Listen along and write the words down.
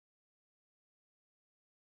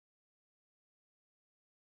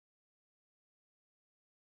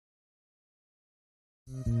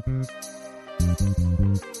Oh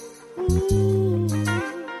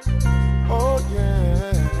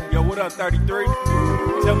yeah. Yo, what up, 33?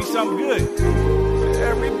 Tell me something good.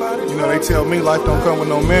 Everybody. You know, they tell me life don't come with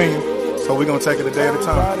no menu, so we gonna take it a day at a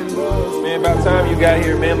time. Man, about time you got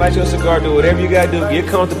here, man. Light your cigar, do whatever you gotta do. Get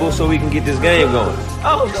comfortable so we can get this game going.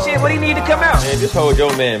 Oh, shit, what do you need to come out? Man, just hold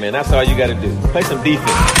your man, man. That's all you gotta do. Play some defense.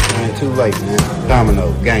 Man, too late, man.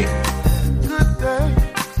 Domino, game. Good day,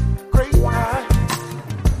 great night.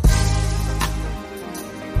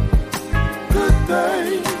 Good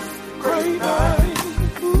day, great night.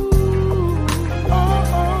 Ooh, oh,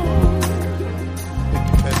 oh. If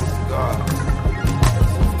you catch a cigar,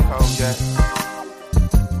 oh, yeah.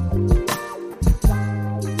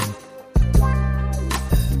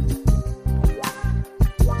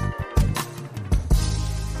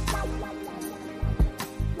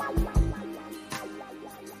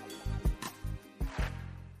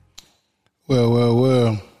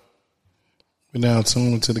 Well. We're now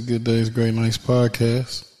tuned to the Good Days, Great Nights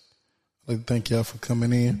podcast. I'd like to thank y'all for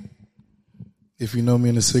coming in. If you know me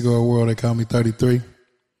in the cigar world, they call me 33.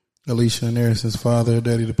 Alicia and Harrison's father or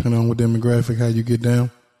daddy, depending on what demographic, how you get down.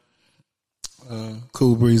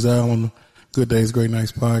 Cool Breeze out on the Good Days, Great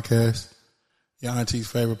Nights podcast. Your auntie's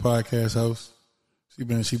favorite podcast host. She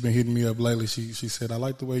been hitting me up lately. She said, I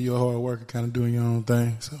like the way you're a hard worker, kind of doing your own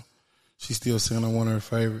thing. So she's still saying I'm one of her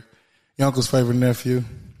favorite. Your uncle's favorite nephew.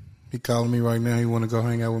 He calling me right now. He want to go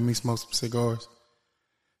hang out with me, smoke some cigars.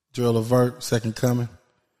 Joel Levert, second coming.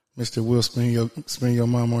 Mr. Will, spin your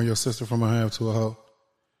mom or your sister from a half to a hoe.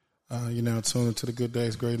 You're now tuned into the Good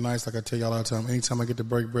Days, Great Nights. Like I tell y'all all the time, anytime I get to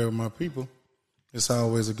break bread with my people, it's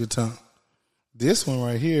always a good time. This one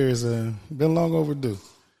right here is been long overdue.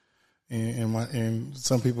 And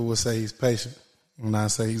some people would say he's patient. And I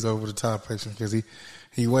say he's over the top patient because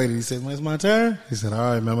he waited. He said, well, it's my turn. He said, all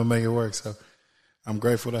right, man, I'm going to make it work. So I'm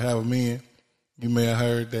grateful to have him in. You may have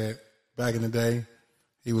heard that back in the day,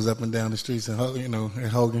 he was up and down the streets in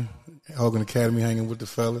Hogan Academy, hanging with the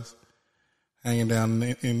fellas, hanging down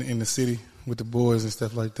in the city with the boys and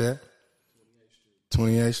stuff like that.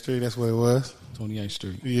 28th Street, that's what it was. 28th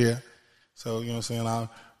Street. Yeah. So, you know what I'm saying?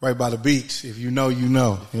 Right by the beach. If you know, you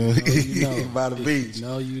know. You know. By the beach. You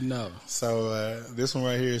know, you know. So this one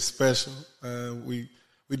right here is special. We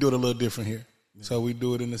do it a little different here. Yeah. So we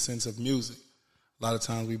do it in the sense of music. A lot of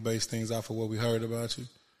times we base things off of what we heard about you.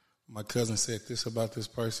 My cousin said this about this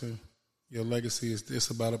person. Your legacy is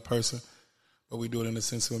this about a person. But we do it in the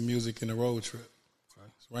sense of music and a road trip. Okay.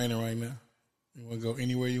 It's raining right now. You want to go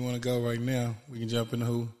anywhere you want to go right now, we can jump in the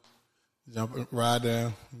hood, ride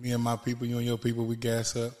down. Me and my people, you and your people, we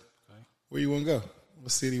gas up. Okay. Where you want to go?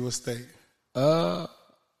 What city, what state?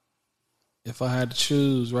 If I had to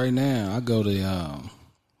choose right now, I go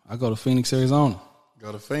to Phoenix, Arizona.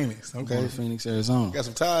 Go to Phoenix. Okay. Go to Phoenix, Arizona. You got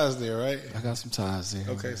some ties there, right? I got some ties there.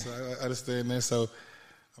 Okay, so I understand that. So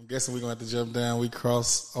I'm guessing we're going to have to jump down. We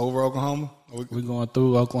cross over Oklahoma? We're going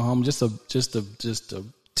through Oklahoma, just a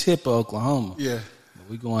tip of Oklahoma. Yeah.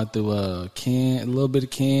 We're going through a little bit of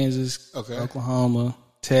Kansas, okay. Oklahoma,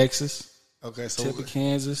 Texas. Okay, so tip of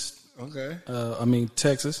Kansas. Okay.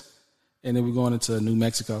 Texas. And then we're going into New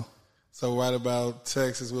Mexico. So right about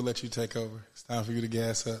Texas, we'll let you take over. It's time for you to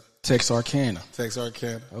gas up. Texarkana.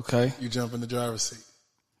 Okay. You jump in the driver's seat.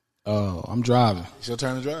 Oh, I'm driving. It's your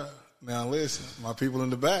turn to drive. Now listen, my people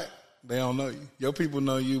in the back, they don't know you. Your people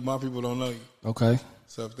know you, my people don't know you. Okay.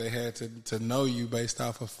 So if they had to know you based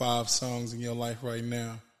off of 5 songs in your life right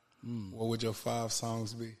now, what would your 5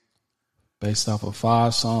 songs be? Based off of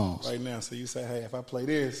 5 songs. Right now. So you say, hey, if I play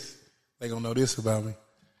this, they going to know this about me.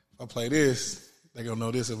 If I play this, they going to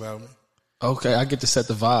know this about me. Okay, I get to set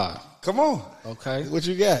the vibe. Come on. Okay. What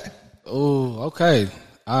you got? Oh, okay.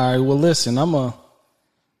 All right, well, listen, I'm an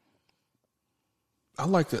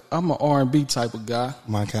R&B type of guy.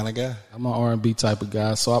 My kind of guy. I'm an R&B type of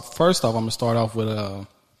guy. So first off, I'm going to start off with, I'm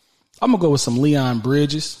going to go with some Leon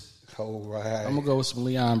Bridges. All right. I'm going to go with some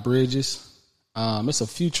Leon Bridges. It's a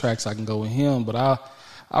few tracks I can go with him, but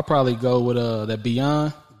I'll probably go with that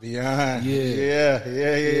Beyond. Beyond. Yeah.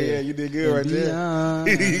 You did good right there.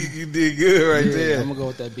 You did good right there. I'm going to go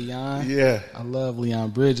with that Beyond. Yeah. I love Leon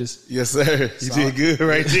Bridges. Yes, sir. You did good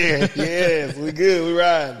right there. Yes, we good. We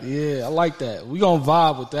riding. Yeah, I like that. We going to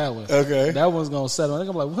vibe with that one. Okay. That one's going to settle. I think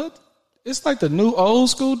I'm like, what? It's like the new old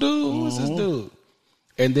school dude? Who's this dude?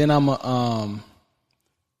 And then I'm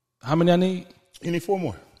how many I need? You need 4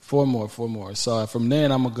 more. 4 more. So from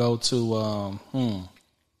then I'm going to go to,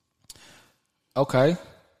 okay.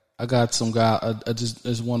 I got some guy,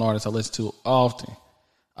 there's one artist I listen to often.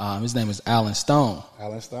 His name is Alan Stone.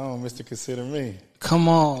 Alan Stone, Mr. Consider Me. Come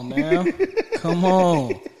on now. Come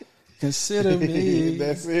on. Consider me.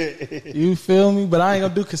 That's it. You feel me? But I ain't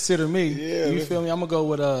gonna do Consider Me. Yeah, You man. feel me? I'm gonna go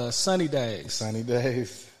with Sunny Days. Sunny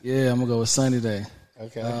Days. Yeah, I'm gonna go with Sunny Day.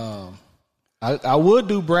 Okay. I would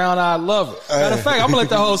do Brown Eyed Lover. Matter of fact, I'm gonna let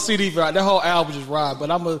that whole CD ride, that whole album just ride. But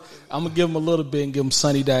I'm gonna give them a little bit and give them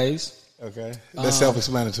Sunny Days. Okay. That's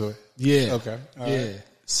self-explanatory. Yeah. Okay. All yeah. right.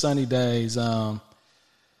 Sunny Days. 3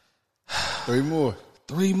 more.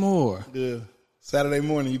 3 more. Yeah. Saturday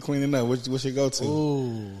morning, you cleaning up. What's your go-to?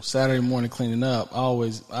 Ooh, Saturday morning cleaning up.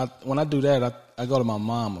 When I do that, I go to my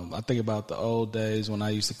mama. I think about the old days when I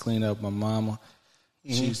used to clean up my mama.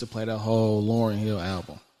 She used to play that whole Lauryn Hill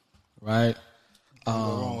album, right? What's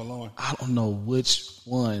wrong with Lauren? I don't know which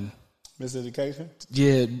one. Miseducation?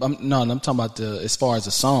 Yeah, I'm talking about as far as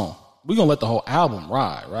the song. We're going to let the whole album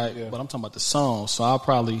ride, right? Yeah. But I'm talking about the song, so I'll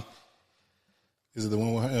probably... Is it the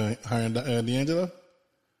one with her and D'Angelo?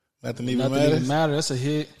 Nothing Even Nothing Matters? Even Matter. That's a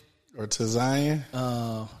hit. Or To Zion?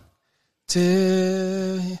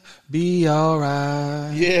 Be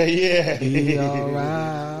alright. Yeah. Be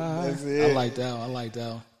alright. That's it. I like that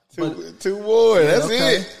one. Two more. That's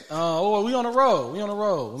Okay. it. We on the road.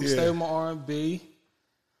 Let me Yeah. stay with my R&B.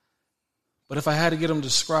 But if I had to get them to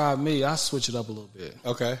describe me, I switch it up a little bit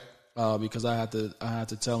Okay. because I had to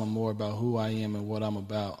tell them more about who I am and what I'm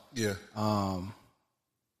about. Yeah.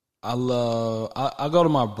 I go to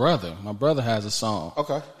my brother. My brother has a song.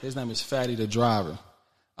 Okay. His name is Fatty the Driver.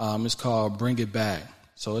 It's called Bring It Back.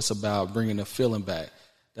 So it's about bringing the feeling back.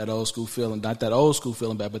 That old school feeling, not that old school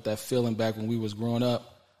feeling back, but that feeling back when we was growing up.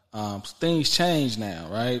 Things change now,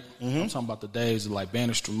 right? I'm talking about the days of like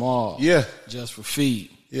Bannister Mall. Yeah. Just for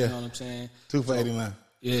feed. Yeah. You know what I'm saying? 2 for 89.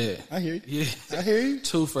 Yeah. I hear you. Yeah. I hear you.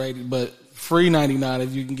 2 for 80, but free 99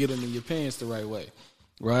 if you can get them in your pants the right way.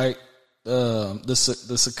 Right? The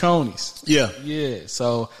Saucony's. Yeah. Yeah.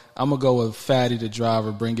 So I'm gonna go with Fatty the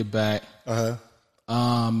Driver, Bring It Back. Uh-huh.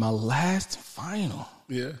 My last and final.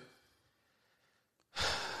 Yeah.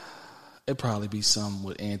 It'd probably be something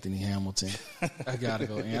with Anthony Hamilton. I gotta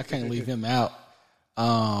go in. I can't leave him out.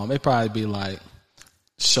 It'd probably be like,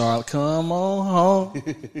 Charlotte, come on home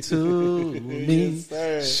to me, Yes,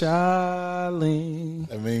 sir. Charlene.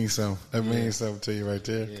 That means something. That means something to you right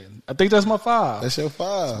there. Yeah. I think that's my 5. That's your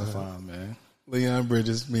 5. Fine, man. Leon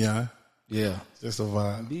Bridges, Beyond. Yeah. Just a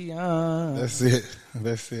vibe. Beyond. That's it.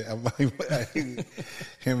 That's it.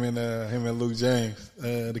 Him and Luke James,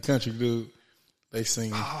 the country dude, they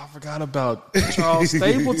sing. Oh, I forgot about Charles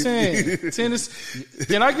Stapleton. Tennessee.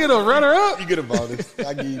 Can I get a runner up? You get a bonus.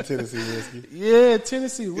 I give you Tennessee whiskey. Yeah,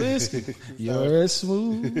 Tennessee whiskey. You're as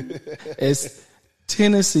smooth as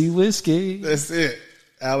Tennessee whiskey. That's it.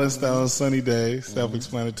 Alan Stone, Sunny Days,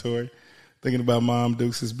 self-explanatory. Thinking about Mom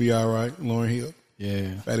Dukes, Be All Right, Lauryn Hill.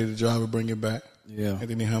 Yeah. Fatty the Driver, Bring It Back. Yeah.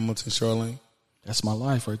 Anthony Hamilton, Charlene. That's my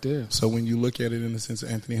life right there. So when you look at it in the sense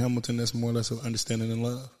of Anthony Hamilton, that's more or less of understanding and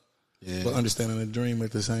love. Yeah. But understanding the dream at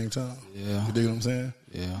the same time. Yeah. You dig what I'm saying?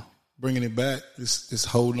 Yeah. Bringing it back is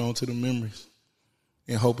holding on to the memories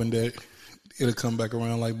and hoping that it'll come back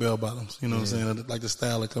around like bell bottoms. You know what I'm saying? Like the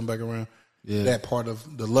style will come back around. Yeah. That part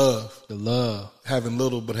of the love. The love. Having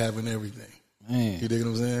little but having everything. Man. You dig what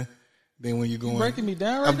I'm saying? Then when you're going, breaking me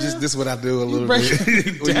down right this is what I do a little breaking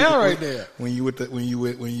bit. me down right there. When you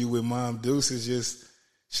with Mom Deuce, it's just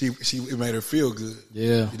it made her feel good.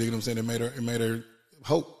 Yeah. You dig what I'm saying? It made her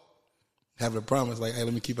hope. Having a promise, like, hey,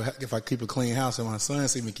 let me if I keep a clean house and my son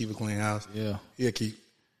see me keep a clean house, Yeah. he'll keep.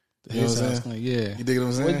 You know His what I'm house saying? clean, yeah. You dig what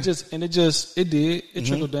I'm saying? It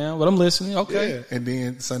trickled down, but I'm listening. Okay. Yeah. And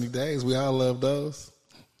then Sunny Days, we all love those.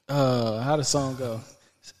 How the song go?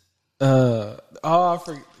 I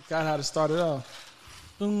forgot how to start it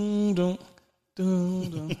off. Dun, dun, dun,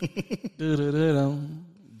 dun, dun,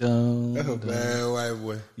 dun, That's a dun. bad white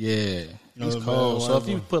boy. Yeah, he's bad cold. So white if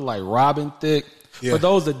you boy. put like Robin Thicke, Yeah. for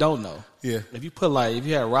those that don't know, Yeah. if you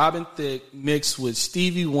had Robin Thicke mixed with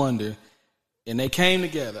Stevie Wonder, and they came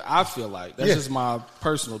together, I feel like that's Yeah. just my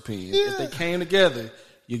personal opinion. Yeah. If they came together,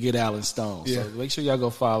 you get Alan Stone. Yeah. So make sure y'all go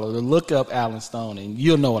look up Alan Stone, and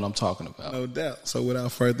you'll know what I'm talking about. No doubt. So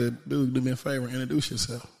without further ado, do me a favor, introduce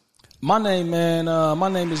yourself. My name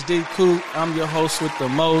is D. Coop. I'm your host with the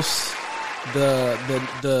most,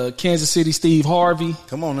 the Kansas City Steve Harvey.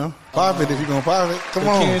 Come on now. Pop it if you're going to pop it. Come The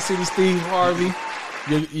on. Kansas City Steve Harvey.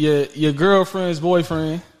 Your girlfriend's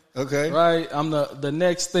boyfriend. Okay. Right? I'm the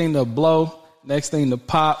next thing to blow, next thing to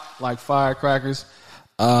pop like firecrackers.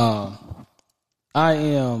 I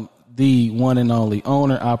am the one and only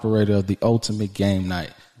owner, operator of the Ultimate Game Night.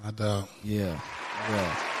 My dog. Yeah.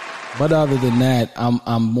 But other than that,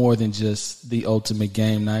 I'm more than just the Ultimate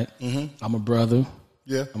Game Night. Mm-hmm. I'm a brother.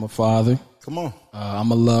 Yeah. I'm a father. Come on. I'm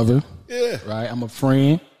a lover. Yeah. Right? I'm a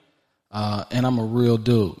friend. And I'm a real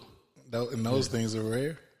dude. And those things are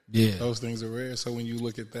rare. Yeah. Those things are rare. So when you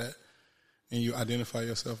look at that and you identify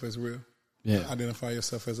yourself as real, identify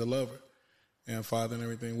yourself as a lover and father and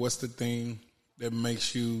everything, what's the thing that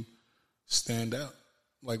makes you stand out?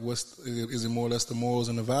 Like, is it more or less the morals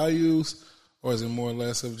and the values, or is it more or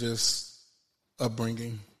less of just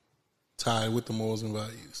upbringing tied with the morals and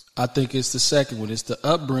values? I think it's the second one. It's the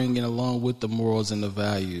upbringing along with the morals and the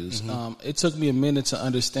values. It took me a minute to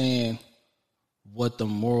understand what the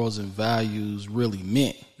morals and values really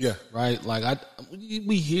meant. Yeah. Right? Like I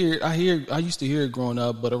used to hear it growing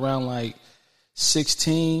up, but around like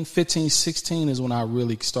 15, 16 is when I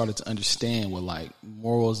really started to understand what like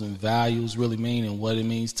morals and values really mean and what it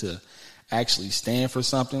means to actually stand for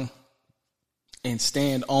something and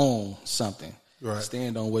stand on something. Right.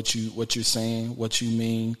 Stand on what you're saying, what you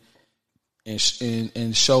mean, and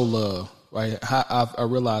show love. Right. I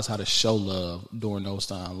realized how to show love during those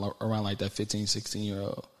times, around like that 15,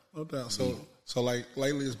 16-year-old. No doubt. So like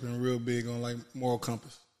lately, it's been real big on like moral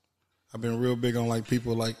compass. I've been real big on like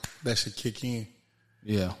people like that should kick in.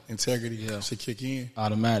 Yeah. Integrity should kick in.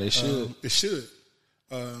 Automatic. It should. It should.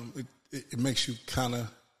 It makes you kind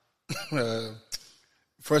of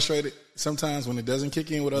frustrated sometimes when it doesn't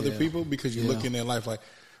kick in with other people, because you're looking at life like,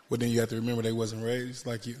 well, then you have to remember they wasn't raised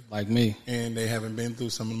like you. Like me. And they haven't been through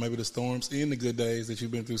some of maybe the storms and the good days that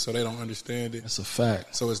you've been through, so they don't understand it. That's a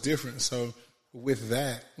fact. So it's different. So with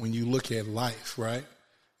that, when you look at life, right,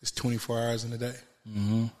 it's 24 hours in a day.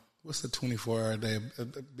 Mm-hmm. What's a 24-hour day, a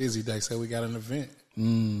busy day? Say we got an event.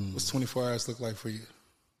 What's 24 hours look like for you?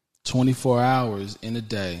 24 hours in a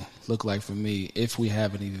day look like for me if we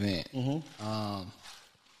have an event.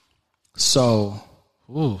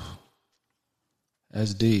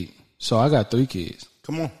 That's deep. So I got 3 kids.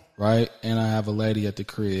 Come on. Right? And I have a lady at the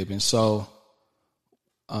crib. And so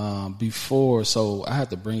so I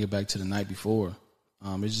had to bring it back to the night before.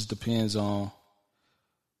 It just depends on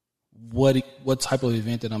what type of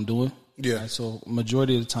event that I'm doing. Yeah. Right? So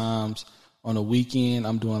majority of the times on a weekend,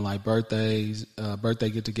 I'm doing like birthdays, birthday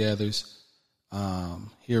get-togethers.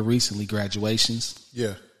 Here recently, graduations.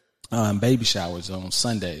 Yeah. Baby showers on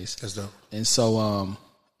Sundays. That's dope. And so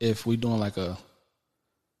if we're doing like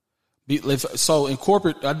in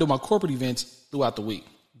corporate, I do my corporate events throughout the week.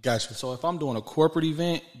 Gotcha. So if I'm doing a corporate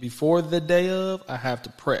event before the day of, I have to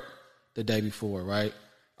prep the day before, right?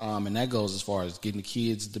 And that goes as far as getting the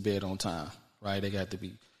kids to bed on time, right? They got to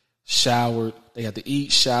be showered. They have to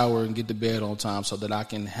eat, shower, and get to bed on time so that I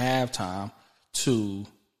can have time to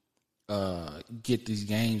get these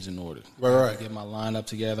games in order. Right. Get my lineup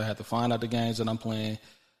together. I have to find out the games that I'm playing,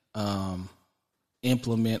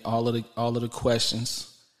 implement all of the questions.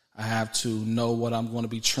 I have to know what I'm going to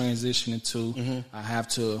be transitioning to. I have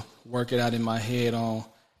to work it out in my head on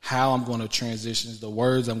how I'm going to transition, the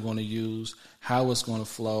words I'm going to use, how it's going to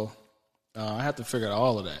flow. I have to figure out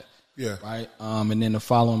all of that. Yeah. Right. And then the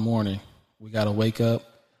following morning, we got to wake up.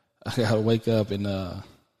 I got to wake up, and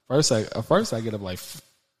first I get up like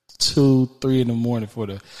 2-3 in the morning for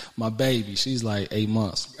my baby. She's like 8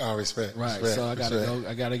 months. Oh, respect. Right. Respect, So I got to respect. go.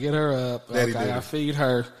 I got to get her up. Daddy I got to feed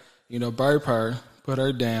her. Burp her, put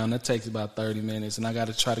her down. That takes about 30 minutes, and I got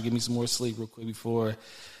to try to get me some more sleep real quick before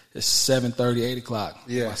it's 7:30, 8 o'clock.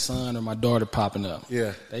 Yeah. My son or my daughter popping up.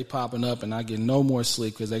 Yeah. They popping up, and I get no more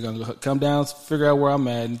sleep because they're going to come down, figure out where I'm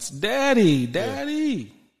at. And it's,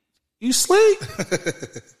 Daddy, you sleep?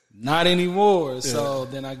 Not anymore. Yeah. So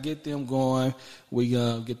then I get them going. We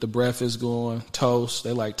get the breakfast going. Toast.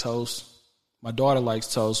 They like toast. My daughter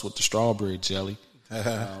likes toast with the strawberry jelly.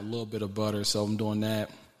 A little bit of butter. So I'm doing that.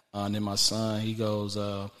 And then my son, he goes,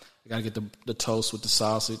 I got to get the toast with the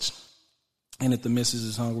sausage. And if the missus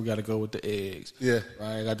is hungry, we got to go with the eggs. Yeah.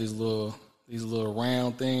 Right? I got these little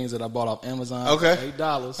round things that I bought off Amazon. Okay.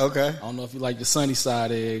 $8. Okay. I don't know if you like the sunny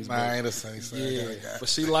side eggs. Nah, I ain't a sunny side. Yeah. But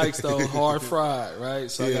she likes those hard fried,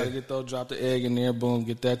 right? So I got to get those, drop the egg in there, boom,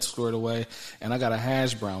 get that squared away. And I got a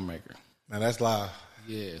hash brown maker. Now that's live.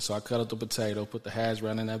 Yeah. So I cut up the potato, put the hash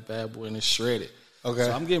brown in that bad boy, and it's shredded. Okay.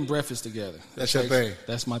 So I'm getting breakfast together. That's your thing.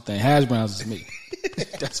 That's my thing. Hash browns is me.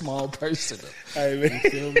 That's my own person. Hey, man. You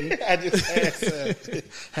feel me? I just had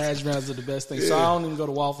Hash browns are the best thing. So I don't even go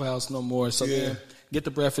to Waffle House no more. So then get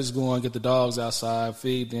the breakfast going, get the dogs outside,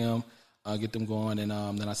 feed them, get them going, and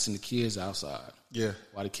then I send the kids outside. Yeah.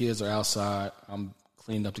 While the kids are outside, I'm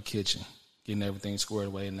cleaning up the kitchen, getting everything squared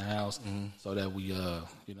away in the house so that we,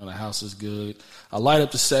 the house is good. I light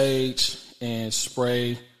up the sage and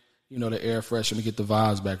spray, the air freshener to get the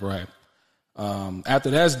vibes back right.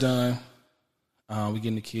 After that's done, we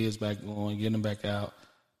getting the kids back going, getting them back out.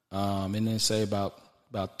 And then say about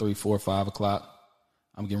 3, 4, 5 o'clock,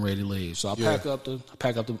 I'm getting ready to leave. So I pack up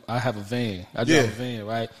the. I have a van. I drive a van,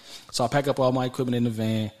 right? So I pack up all my equipment in the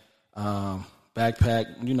van,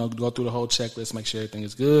 backpack. You know, go through the whole checklist, make sure everything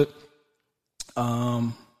is good,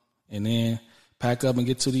 and then pack up and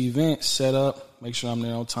get to the event, set up, make sure I'm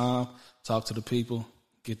there on time, talk to the people,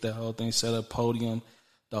 get that whole thing set up, podium,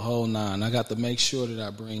 the whole nine. I got to make sure that I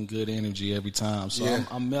bring good energy every time. So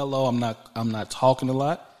I'm mellow. I'm not talking a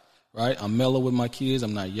lot, right? I'm mellow with my kids.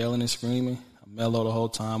 I'm not yelling and screaming. I'm mellow the whole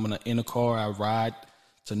time. When I'm in the car, I ride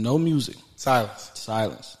to no music.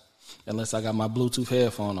 Silence. Unless I got my Bluetooth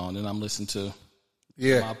headphone on, then I'm listening to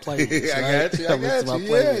my playlist. I got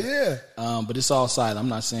you. But it's all silent. I'm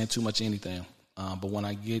not saying too much anything. But when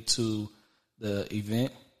I get to the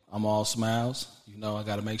event, I'm all smiles. You know, I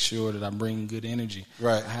got to make sure that I'm bringing good energy.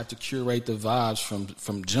 Right. I have to curate the vibes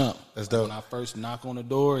from jump. That's dope. When I first knock on the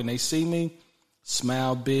door and they see me,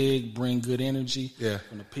 smile big, bring good energy. Yeah.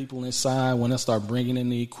 When the people inside, when I start bringing in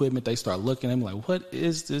the equipment, they start looking at me like, what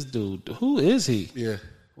is this dude? Who is he? Yeah.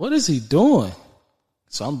 What is he doing?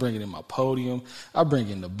 So I'm bringing in my podium. I bring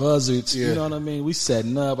in the buzzards. Yeah. You know what I mean? We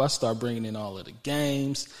setting up. I start bringing in all of the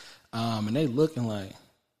games. And they looking like,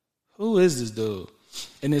 who is this dude?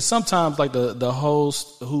 And then sometimes, like, the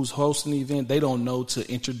host who's hosting the event, they don't know to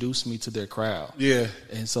introduce me to their crowd. Yeah.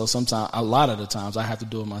 And so sometimes, a lot of the times, I have to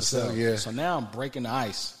do it myself. Yeah. So now I'm breaking the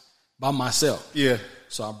ice by myself. Yeah.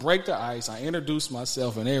 So I break the ice. I introduce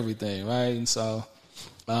myself and everything, right? And so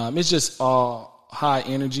it's just all high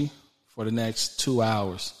energy for the next 2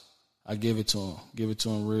 hours. I give it to them. Give it to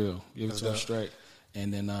them real. Give it to them straight.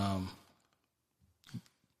 And then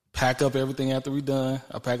pack up everything after we done.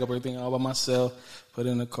 I pack up everything all by myself, put it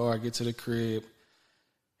in the car, get to the crib.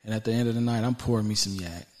 And at the end of the night, I'm pouring me some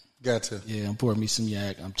yak. Gotcha. Yeah, I'm pouring me some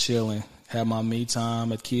yak. I'm chilling. Have my me time.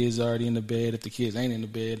 The kids already in the bed. If the kids ain't in the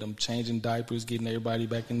bed, I'm changing diapers, getting everybody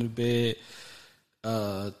back in the bed,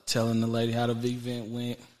 telling the lady how the event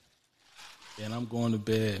went. And I'm going to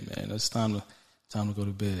bed, man. It's time to go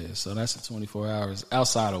to bed. So that's the 24 hours.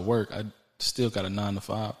 Outside of work, I still got a 9 to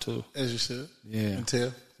 5 too. As you should. Yeah.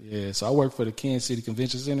 Until. Yeah. So I work for the Kansas City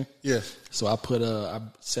Convention Center. Yeah. So I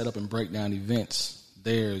set up and break down events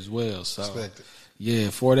there as well. So Respect it. yeah,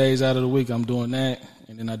 4 days out of the week I'm doing that,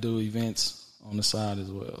 and then I do events on the side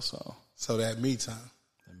as well. So that me time.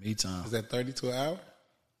 The me time. Is that 30 to an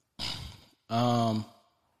hour?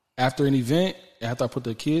 After an event, after I put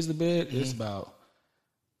the kids to bed, it's about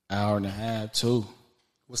an hour and a half, 2.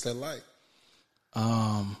 What's that like?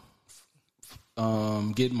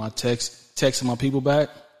 Getting my texting my people back.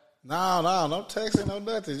 No texting, no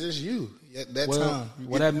nothing. Just you at that time.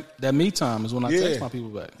 That me time is when I text my people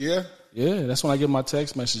back. Yeah? Yeah, that's when I get my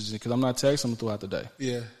text messages because I'm not texting them throughout the day.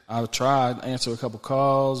 Yeah. I've tried to answer a couple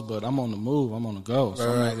calls, but I'm on the move. I'm on the go,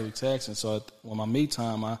 so I'm not really texting. So when my me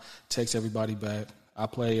time, I text everybody back. I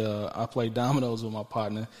play dominoes with my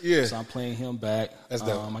partner. Yeah. So I'm playing him back. That's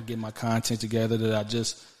dope. I get my content together that I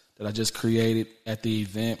just created at the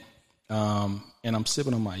event. And I'm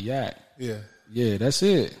sipping on my yak. Yeah. Yeah, that's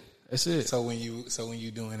it. So when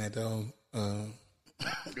you doing that though,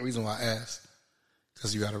 the reason why I asked,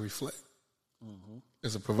 because you got to reflect. Mm-hmm.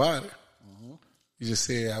 As a provider, you just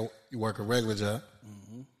said you work a regular job,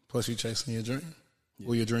 plus you chasing your dream. Yeah.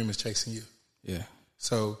 Well, your dream is chasing you. Yeah.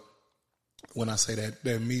 So when I say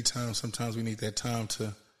that me time, sometimes we need that time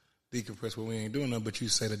to decompress what we ain't doing nothing, but you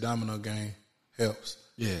say the domino game helps.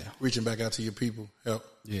 Yeah. Reaching back out to your people help.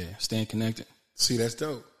 Yeah. Staying connected. See, that's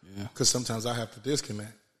dope. Yeah. Because sometimes I have to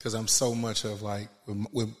disconnect because I'm so much of like,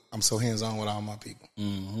 I'm so hands-on with all my people.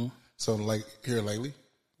 Mm-hmm. So like here lately,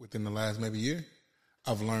 within the last maybe year,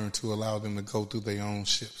 I've learned to allow them to go through their own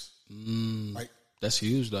shifts. Like that's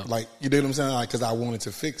huge though. Like, you know what I'm saying? Like, because I wanted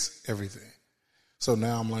to fix everything. So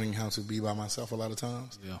now I'm learning how to be by myself a lot of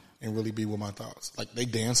times. Yeah. And really be with my thoughts. Like, they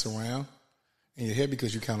dance around in your head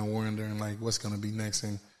because you're kind of wondering, like, what's going to be next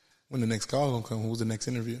and when the next call going to come, who's the next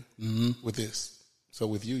interview with this. So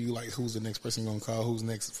with you like, who's the next person going to call? Who's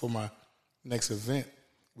next for my next event?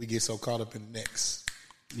 We get so caught up in next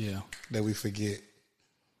that we forget.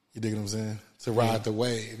 You dig what I'm saying? To ride the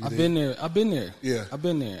wave. I've been there. Yeah. I've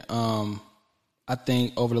been there. I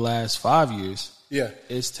think over the last 5 years,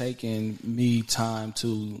 it's taken me time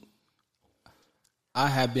to. I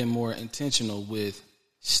have been more intentional with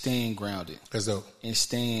staying grounded. That's dope.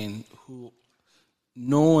 And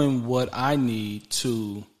knowing what I need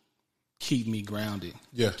to keep me grounded.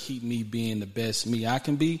 Yeah. Keep me being the best me I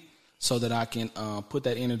can be, so that I can put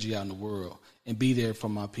that energy out in the world and be there for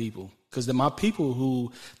my people. Because they're my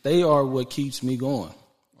people they are what keeps me going,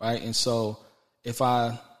 right? And so if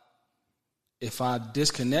I if I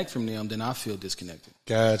disconnect from them, then I feel disconnected.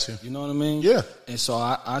 Gotcha. You know what I mean? Yeah. And so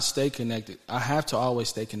I stay connected. I have to always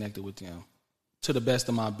stay connected with them to the best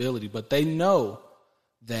of my ability. But they know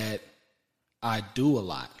that I do a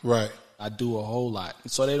lot. Right. I do a whole lot.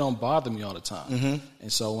 And so they don't bother me all the time. Mm-hmm.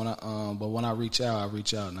 And so when I reach out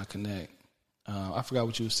and I connect. I forgot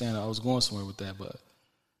what you were saying. I was going somewhere with that, but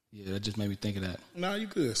yeah, that just made me think of that. No, you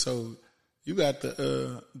good. So you got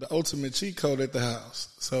the ultimate cheat code at the house.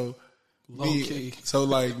 So Low key. So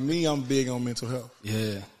like me, I'm big on mental health.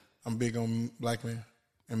 Yeah. I'm big on black men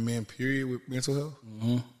and men, period, with mental health.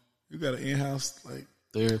 Mm-hmm. You got an in-house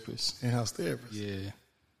Therapist. therapist. Yeah.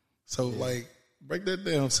 So like, break that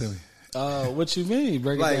down to me. What you mean?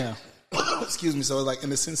 Break it down. Excuse me. So like, in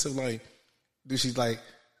the sense of like, do she like,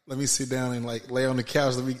 let me sit down and like lay on the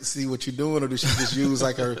couch, let me see what you're doing, or does she just use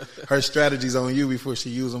like her strategies on you before she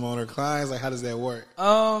use them on her clients? Like, how does that work?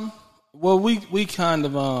 Well, we kind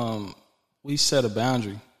of we set a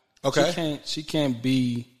boundary. Okay. She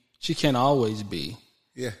can't always be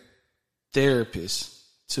therapist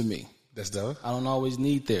to me. That's dope. I don't always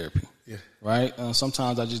need therapy. Yeah. Right?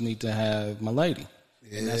 Sometimes I just need to have my lady.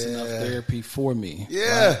 Yeah. And that's enough therapy for me.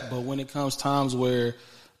 Yeah. Right? But when it comes times where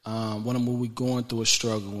when we going through a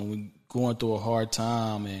struggle, when we going through a hard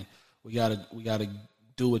time and we gotta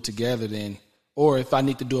do it together, then, or if I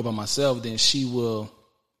need to do it by myself, then she will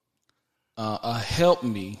help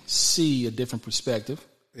me see a different perspective.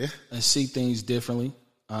 Yeah. And see things differently.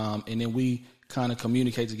 And then we kind of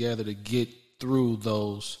communicate together to get through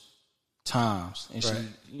those times. And right.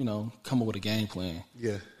 she, come up with a game plan.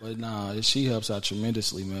 Yeah. But she helps out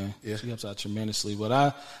tremendously, man. Yeah. She helps out tremendously. But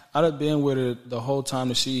I'd have been with her the whole time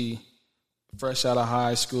that she fresh out of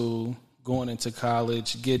high school, going into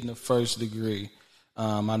college, getting the first degree.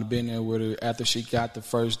 I'd have been there with her after she got the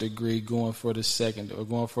first degree, going for the second or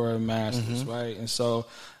going for her master's, right? And so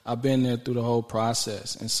I've been there through the whole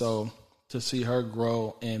process. And so to see her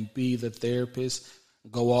grow and be the therapist,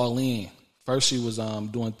 go all in. First she was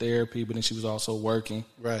doing therapy, but then she was also working,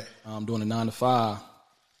 right? Doing a 9 to 5.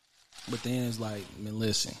 But then it's like, man,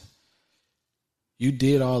 listen, you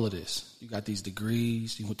did all of this. You got these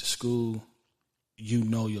degrees. You went to school. You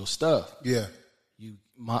know your stuff. Yeah.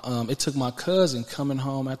 It took my cousin coming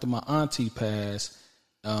home after my auntie passed.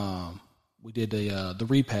 We did the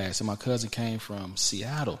repast, and my cousin came from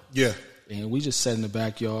Seattle. Yeah. And we just sat in the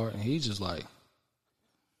backyard, and he just like,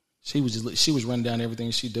 she was running down everything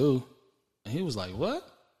she do, and he was like, "What?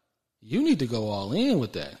 You need to go all in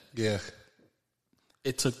with that." Yeah.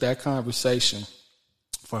 It took that conversation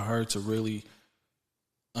for her to really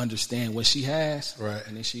understand what she has, right?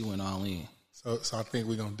 And then she went all in. So I think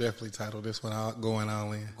we're going to definitely title this one Going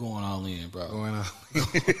All In. Going all in, bro. Going all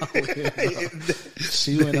in.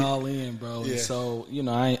 She went all in, bro. Yeah. And so,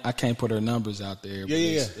 I can't put her numbers out there, but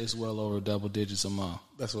yeah. It's well over double digits a month.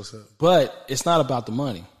 That's what's up. But it's not about the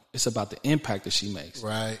money. It's about the impact that she makes.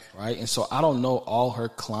 Right. Right? And so I don't know all her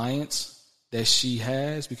clients that she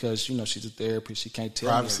has because, she's a therapist. She can't tell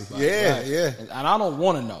Privacy. me everybody. Yeah, right? yeah. And I don't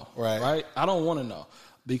want to know. Right. I don't want to know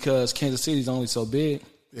because Kansas City's only so big.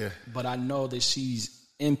 Yeah. But I know that she's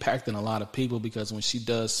impacting a lot of people because when she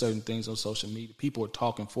does certain things on social media, people are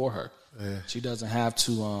talking for her. Yeah. She doesn't have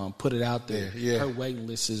to put it out there. Yeah. Her waiting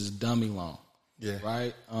list is dummy long. Yeah.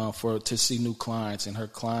 Right? To see new clients, and her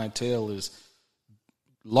clientele is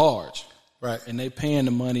large. Right. And they paying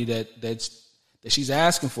the money that she's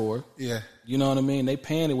asking for. Yeah. You know what I mean? They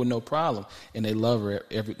paying it with no problem, and they love her.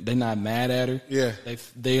 They're not mad at her. Yeah.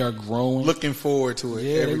 They are growing. Looking forward to it.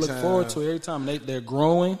 Yeah, they look forward to it every time. They're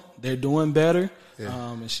growing. They're doing better.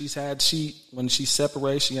 Yeah. And when she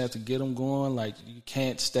separates, she has to get them going. Like, you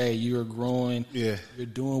can't stay. You're growing. Yeah. You're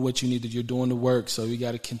doing what you need to. You're doing the work. So you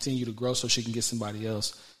got to continue to grow so she can get somebody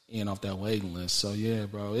else in off that waiting list. So yeah,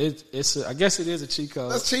 bro, I guess it is a cheat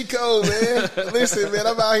code. That's cheat code, man. Listen, man,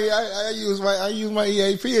 I'm out here. I use my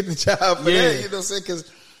EAP at the job for that. You know what I'm saying?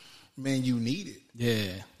 Because, man, you need it.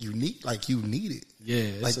 Yeah, you need it.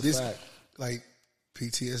 Yeah, it's a fact. Like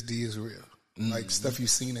PTSD is real. Like stuff you've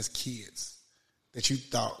seen as kids that you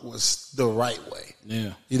thought was the right way.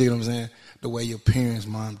 Yeah, you know what I'm saying? The way your parents,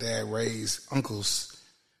 mom, dad, raised, uncles,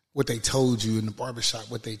 what they told you in the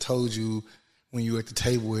barbershop, what they told you when you were at the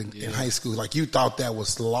table in high school, like you thought that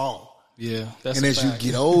was the law. Yeah, that's and a as fact.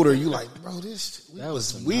 you get older, you like, bro,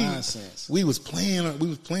 nonsense. We was playing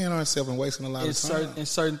ourselves and wasting a lot of time. And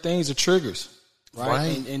certain things are triggers,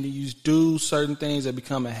 right? And you do certain things that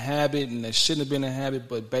become a habit, and that shouldn't have been a habit,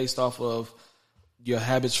 but based off of your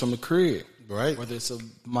habits from the crib. Right. Whether it's a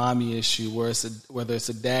mommy issue, whether it's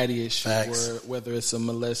a daddy issue, whether it's a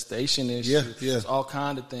molestation issue. Yeah. There's all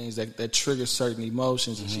kind of things that trigger certain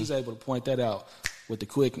emotions. And she's able to point that out with the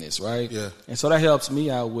quickness, right? Yeah. And so that helps me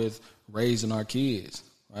out with raising our kids,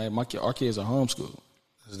 right? Our kids are homeschooled.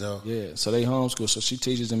 That's dope. Yeah, so they homeschool. So she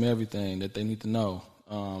teaches them everything that they need to know.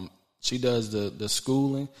 She does the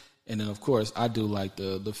schooling, and then of course I do like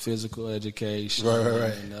the physical education.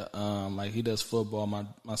 Right. And like he does football.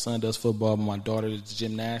 My son does football, but my daughter does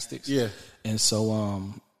gymnastics. Yeah. And so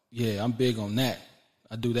I'm big on that.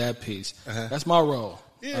 I do that piece. That's my role.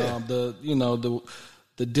 Yeah.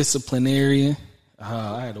 The disciplinarian.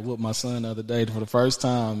 I had to whoop my son the other day for the first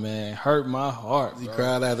time, man. Hurt my heart, bro. You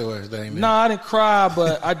cried afterwards, dang man. No, I didn't cry,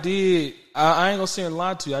 but I did. I ain't gonna sit and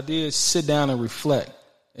lie to you. I did sit down and reflect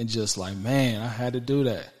and just like, man, I had to do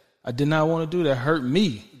that. I did not want to do that. It hurt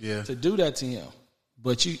me to do that to him.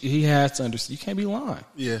 But he has to understand. You can't be lying.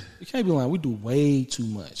 Yeah. You can't be lying. We do way too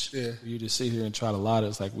much. Yeah. For you to sit here and try to lie to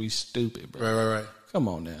us like we stupid, bro. Right. Come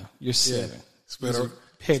on now. You're 7. Spit These are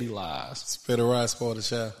petty lies. Spit a ride, spoil the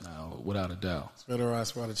child. No, without a doubt. Spit a ride,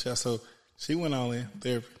 spoil the child. So she went all in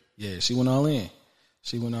therapy. Yeah, she went all in.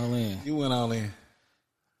 You went all in.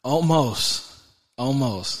 Almost.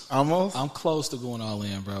 Almost? I'm close to going all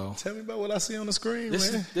in, bro. Tell me about what I see on the screen,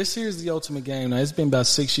 man. This here's the ultimate game. Now, it's been about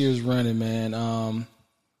 6 years running, man.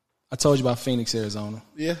 I told you about Phoenix, Arizona.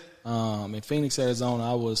 Yeah. In Phoenix,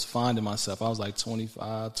 Arizona, I was finding myself. I was like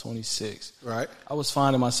 25, 26. Right. I was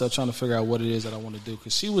finding myself trying to figure out what it is that I want to do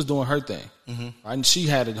because she was doing her thing. Right? And she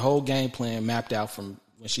had a whole game plan mapped out from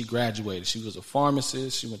when she graduated. She was a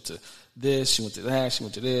pharmacist. She went to this. She went to that. She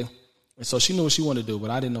went to this. And so she knew what she wanted to do,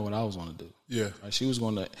 but I didn't know what I was going to do. Yeah. Right? She was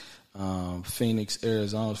going to Phoenix,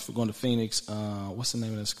 Arizona. Going to Phoenix. What's the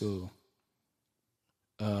name of that school?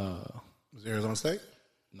 Was it Arizona State?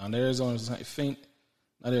 Not Arizona State.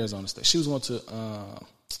 Not Arizona State. She was going to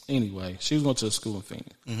anyway. She was going to a school in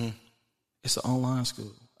Phoenix. It's an online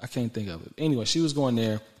school. I can't think of it. Anyway, she was going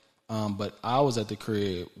there, but I was at the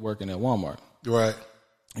crib working at Walmart. Right.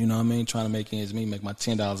 You know what I mean? Trying to make ends meet, make my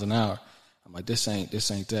 $10 an hour. I'm like, this ain't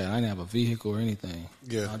that. I didn't have a vehicle or anything.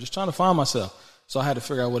 Yeah. I'm just trying to find myself. So I had to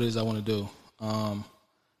figure out what it is I want to do.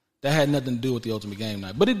 That had nothing to do with the Ultimate Game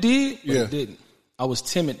Night, but it did. But it didn't. I was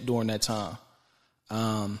timid during that time.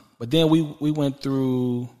 But then we went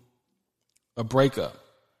through a breakup.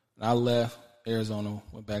 And I left Arizona,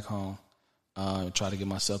 went back home, and tried to get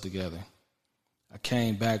myself together. I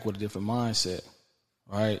came back with a different mindset,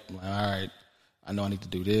 right? I'm like, all right, I know I need to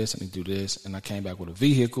do this, and I came back with a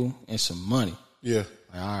vehicle and some money. Yeah.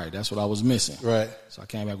 Like, all right, that's what I was missing. Right. So I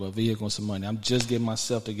came back with a vehicle and some money. I'm just getting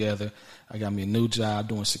myself together. I got me a new job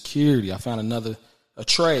doing security. I found a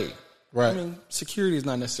trade. Right. I mean, security is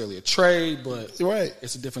not necessarily a trade, but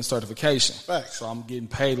it's a different certification. Right. So I'm getting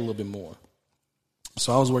paid a little bit more.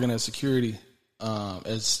 So I was working as security,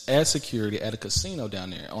 as security at a casino down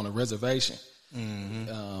there on a reservation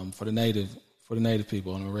for the native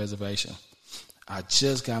people on a reservation. I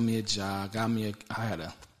just got me a job. I had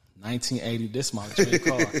a 1980. This is my dream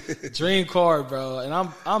car. Dream car, bro. And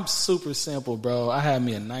I'm super simple, bro. I had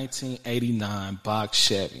me a 1989 box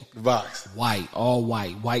Chevy. The box. White, all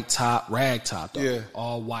white. White top, rag top, though. Yeah.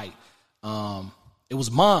 All white. It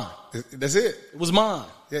was mine. That's it? It was mine.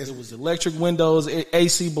 Yes. It was electric windows,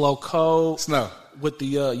 AC blow cold. Snow. With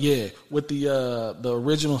the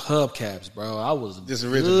original hubcaps, bro. I was just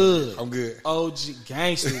original. Good. I'm good. OG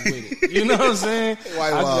gangster with it. You know what I'm saying?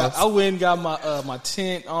 I went and got my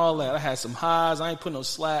tent, all that. I had some highs. I ain't put no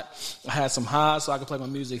slap. I had some highs so I could play my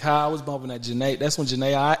music high. I was bumping that Janae. That's when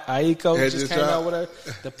Janae Aiko just came out with her.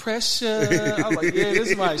 The Pressure. I was like, yeah,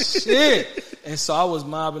 this is my shit. And so I was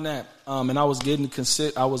mobbing that. And I was being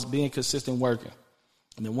consistent working.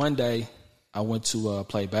 And then one day, I went to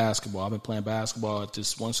play basketball. I've been playing basketball at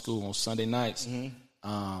this one school on Sunday nights.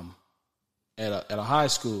 At a high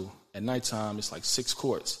school, at nighttime, it's like 6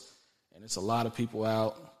 courts. And it's a lot of people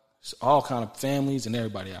out. It's all kind of families and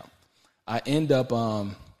everybody out. I end up,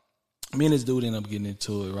 me and this dude ended up getting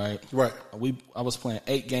into it, right? Right. I was playing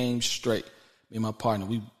 8 games straight. Me and my partner,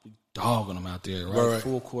 we dogging them out there, right?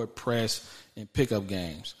 Full court press and pickup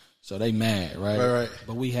games. So they mad, right? Right.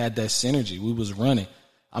 But we had that synergy. We was running.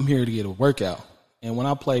 I'm here to get a workout. And when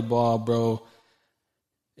I play ball, bro,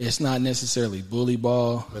 it's not necessarily bully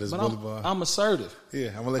ball. But it's bully ball. I'm assertive.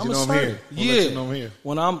 Yeah, I'm going to let you know I'm here. Let you know I'm here.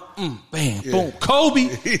 When I'm, bam, boom.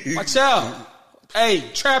 Kobe, watch out. Hey,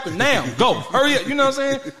 trapping now. Go. Hurry up. You know what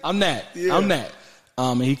I'm saying? I'm that. Yeah. I'm that.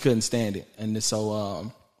 And he couldn't stand it. And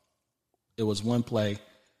so it was one play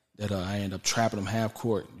that I ended up trapping him half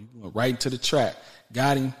court. He went right into the track.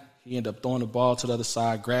 Got him. He ended up throwing the ball to the other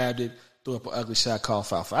side, grabbed it, threw up an ugly shot called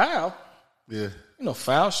foul. Foul? Yeah. You know,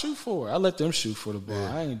 foul, shoot for it. I let them shoot for the ball.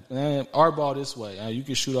 Yeah. I ain't our ball this way. You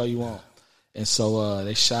can shoot all you want. And so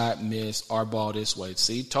they shot, missed, our ball this way.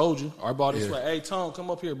 See, told you, our ball this way. Hey, Tone,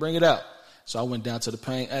 come up here, bring it out. So I went down to the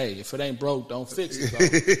paint. Hey, if it ain't broke, don't fix it, bro.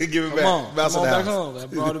 Give it Come back. on, Bounce come it on out. back home. I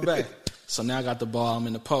brought it back. So now I got the ball. I'm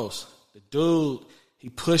in the post. The dude, he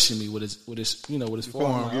pushing me with his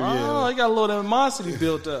forearm. Like, yeah. He got a little animosity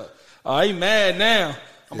built up. Oh, he mad now.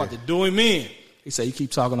 I'm about to do him in. He said, you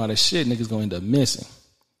keep talking all that shit, niggas gonna end up missing.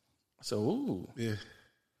 So, ooh. Yeah.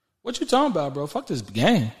 What you talking about, bro? Fuck this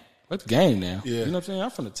game. Fuck the game now. Yeah. You know what I'm saying? I'm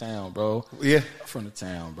from the town, bro. Yeah. I'm from the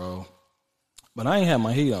town, bro. But I ain't had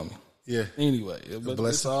my heat on me. Yeah. Anyway, but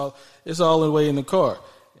blessing. it's all the way in the car.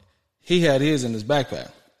 He had his in his backpack,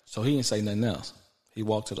 so he didn't say nothing else. He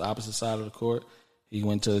walked to the opposite side of the court. He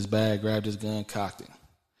went to his bag, grabbed his gun, cocked it.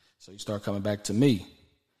 So he started coming back to me.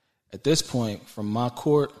 At this point, from the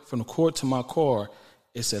court to my car,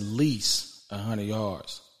 it's at least 100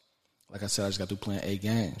 yards. Like I said, I just got through playing 8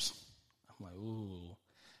 games. I'm like, ooh,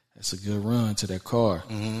 that's a good run to that car.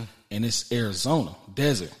 Mm-hmm. And it's Arizona,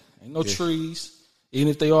 desert. Ain't no trees. Even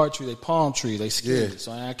if they are trees, they palm trees, they scary.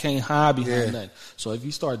 So I can't hide behind nothing. So if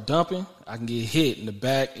you start dumping, I can get hit in the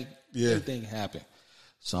back. Anything can happen.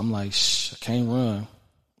 So I'm like, I can't run.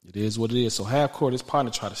 It is what it is. So half court, his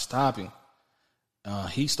partner tried to stop him.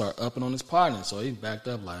 He started upping on his partner. So he backed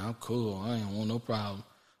up like, I'm cool. I ain't want no problem.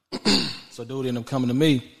 So dude ended up coming to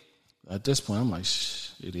me. At this point, I'm like,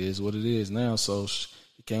 it is what it is now. So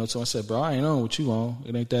he came up to me and said, bro, I ain't on what you on.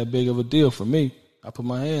 It ain't that big of a deal for me. I put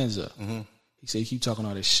my hands up. Mm-hmm. He said, you keep talking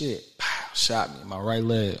all this shit. Pow, shot me in my right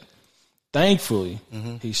leg. Thankfully,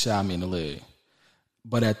 he shot me in the leg.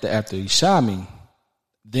 But after he shot me,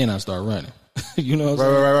 then I start running. You know what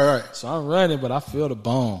I'm saying? Right. So I'm running, but I feel the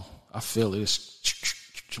bone. I feel it.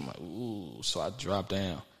 I'm like, ooh. So I drop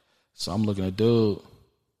down. So I'm looking at dude.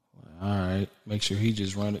 All right, make sure he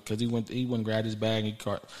just run it. Because he went and grabbed his bag and he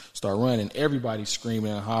start running. Everybody's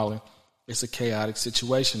screaming and hollering. It's a chaotic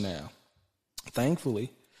situation now.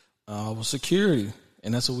 Thankfully, I was security,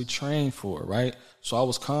 and that's what we trained for, right? So I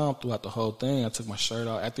was calm throughout the whole thing. I took my shirt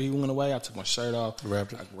off. After he went away, I took my shirt off. I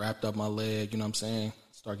wrapped up my leg, you know what I'm saying?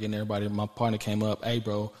 Start getting everybody. My partner came up. Hey,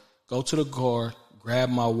 bro, go to the car, grab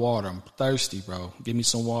my water. I'm thirsty, bro. Give me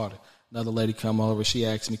some water. Another lady come over. She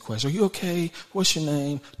asked me questions. Are you okay? What's your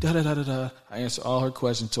name? Da-da-da-da-da. I answered all her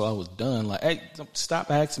questions until I was done. Like, hey,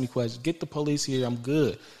 stop asking me questions. Get the police here. I'm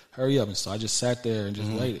good. Hurry up. And so I just sat there and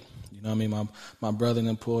just waited. You know what I mean? My brother and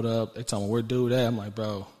them pulled up. They told me, where dude at? I'm like,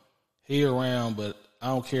 bro, he around, but I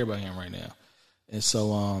don't care about him right now. And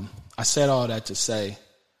so I said all that to say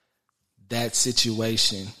that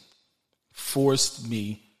situation forced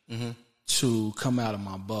me to come out of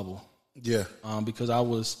my bubble. Yeah. Because I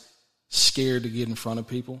was scared to get in front of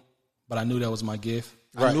people, but I knew that was my gift.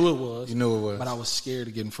 Right. I knew it was. You knew it was. But I was scared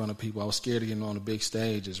to get in front of people. I was scared to get on the big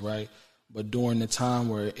stages, right? But during the time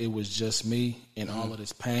where it was just me and all of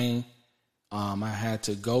this pain, I had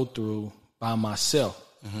to go through by myself.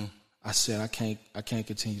 I said, I can't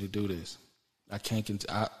continue to do this.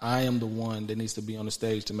 I am the one that needs to be on the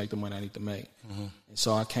stage to make the money I need to make. And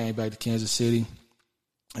so I came back to Kansas City,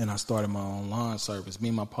 and I started my own lawn service. Me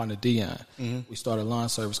and my partner Dion, we started a lawn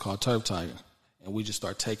service called Turf Tiger, and we just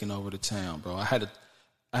started taking over the town, bro. I had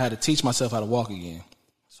to teach myself how to walk again.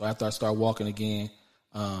 So after I started walking again,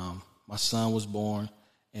 my son was born,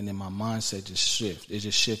 and then my mindset just shifted. It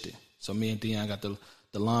just shifted. So me and Dion got the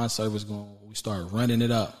lawn service going. We started running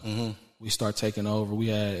it up. We started taking over. We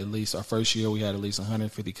had at least, our first year, we had at least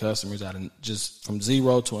 150 customers out of just from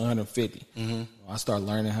 0 to 150. I started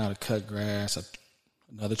learning how to cut grass,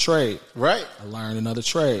 another trade. Right. I learned another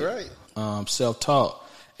trade. Right. Self-taught.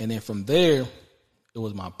 And then from there, it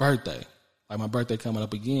was my birthday. Like my birthday coming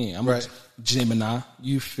up again. I'm a Gemini.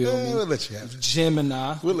 You feel me? We'll let you have it.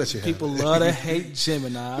 Gemini. We'll let you have People it. love to hate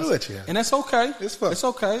Geminis. We'll let you have it. And that's okay. It's fun. It's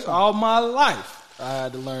okay. All my life, I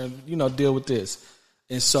had to learn, deal with this.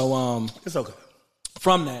 And so It's okay.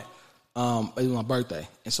 from that, it was my birthday.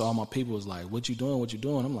 And so all my people was like, what you doing? What you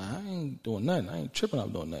doing? I'm like, I ain't doing nothing. I ain't tripping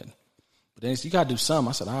up doing nothing. But then you got to do something.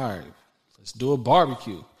 I said, all right, let's do a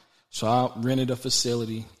barbecue. So I rented a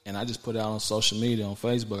facility, and I just put it out on social media, on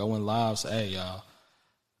Facebook. I went live, said, hey, y'all,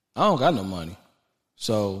 I don't got no money.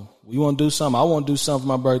 So we want to do something. I want to do something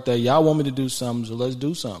for my birthday. Y'all want me to do something, so let's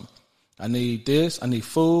do something. I need this. I need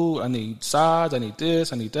food. I need sides. I need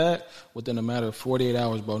this. I need that. Within a matter of 48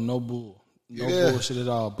 hours, bro, no bullshit at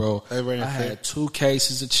all, bro. I had 2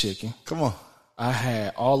 cases of chicken. Come on. I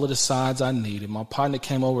had all of the sides I needed. My partner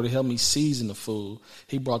came over to help me season the food.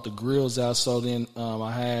 He brought the grills out, so then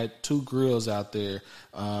I had 2 grills out there.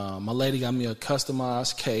 My lady got me a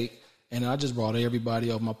customized cake, and I just brought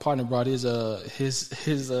everybody over. My partner brought his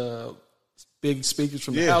big speakers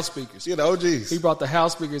from the house speakers. Yeah, the OGs. He brought the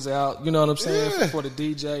house speakers out, you know what I'm saying, Yeah. for the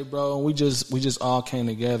DJ, bro. And we just all came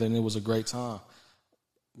together, and it was a great time.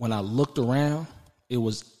 When I looked around, it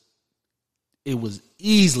was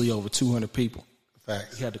easily over 200 people.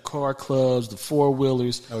 Facts. You had the car clubs, the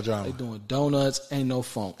four-wheelers. No drama. They doing donuts, ain't no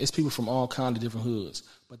funk. It's people from all kinds of different hoods,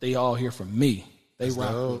 but they all here for me. They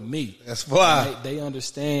rock with me. That's why. They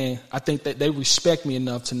understand. I think that they respect me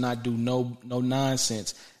enough to not do no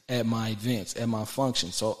nonsense at my events, at my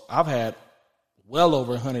functions. So I've had well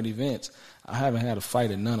over 100 events. I haven't had a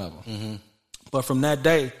fight at none of them. Mm-hmm. But from that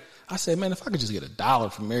day, I said, man, if I could just get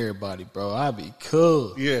 $1 from everybody, bro, I'd be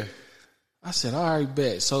cool. Yeah. I said, all right,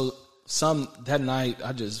 bet. So that night,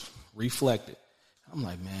 I just reflected. I'm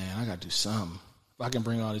like, man, I got to do something. If I can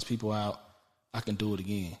bring all these people out, I can do it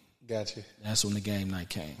again. Gotcha. That's when the game night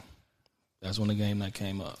came. That's when the game night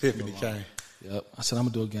came up. Epiphany came. Yep. I said, I'm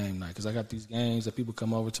going to do a game night because I got these games that people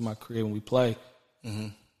come over to my crib and we play. Mm-hmm.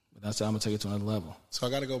 But I said, I'm going to take it to another level. So I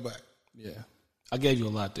got to go back. Yeah. I gave you a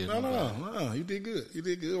lot there. No. You did good. You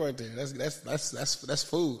did good right there. That's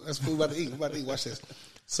food. That's food about to eat. We're about to eat. Watch this.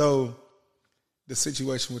 So the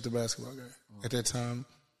situation with the basketball game. At that time,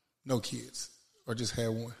 no kids. Or just had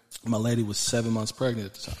one. My lady was 7 months pregnant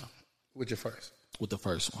at the time. With your first? With the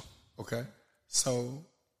first one. Okay. So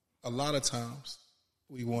a lot of times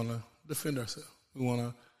we want to defend ourselves.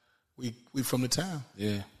 We from the town.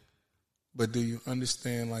 Yeah. But do you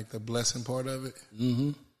understand like the blessing part of it?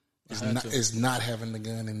 Mm-hmm. It's not having the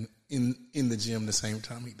gun in the gym the same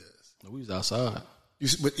time he does. We was outside.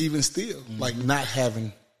 But even still, like not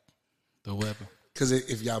having the weapon. Because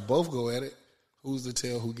if y'all both go at it, who's to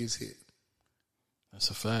tell who gets hit? That's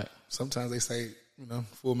a fact. Sometimes they say,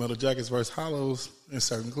 Full Metal Jackets versus Hollows in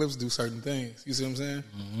certain clips do certain things. You see what I'm saying?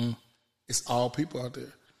 Mm-hmm. It's all people out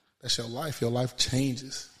there. That's your life. Your life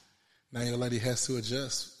changes. Now your lady has to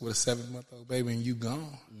adjust with a 7-month-old baby and you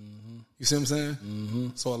gone. Mm-hmm. You see what I'm saying? Mm-hmm.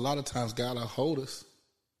 So a lot of times God will hold us.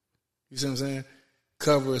 You see what I'm saying?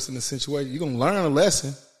 Cover us in the situation. You're going to learn a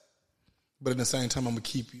lesson, but at the same time, I'm going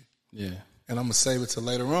to keep you. Yeah. And I'm going to save it till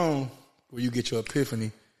later on where you get your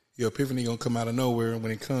epiphany. Your epiphany going to come out of nowhere, and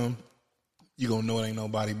when it come, you're going to know it ain't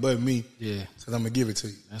nobody but me. Yeah. So I'm going to give it to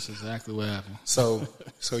you. That's exactly what happened. So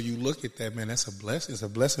you look at that, man, that's a blessing. It's a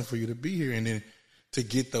blessing for you to be here and then to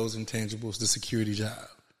get those intangibles, the security job,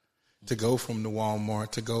 to go from the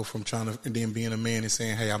Walmart, to go from trying to, and then being a man and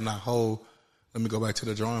saying, hey, I'm not whole. Let me go back to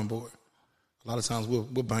the drawing board. A lot of times we'll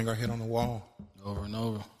bang our head on the wall over and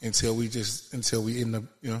over until we end up,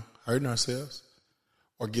 hurting ourselves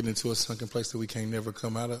or get into a sunken place that we can't never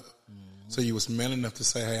come out of. Mm-hmm. So you was man enough to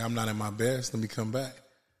say, hey, I'm not at my best. Let me come back.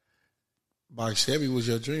 Box Chevy was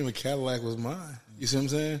your dream. A Cadillac was mine. You see what I'm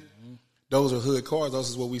saying? Mm-hmm. Those are hood cars. Those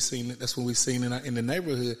is what we seen. That's what we seen in the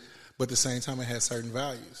neighborhood. But at the same time, it had certain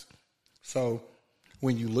values. So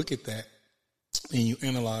when you look at that and you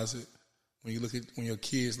analyze it, when your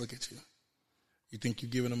kids look at you, you think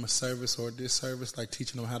you're giving them a service or a disservice, like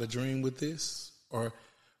teaching them how to dream with this, or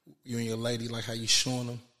you and your lady, like how you showing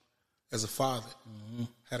them as a father. Mm-hmm.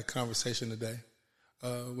 Had a conversation today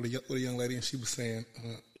with a young lady, and she was saying,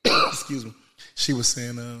 excuse me, she was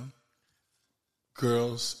saying,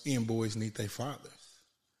 girls and boys need their fathers.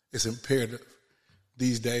 It's imperative.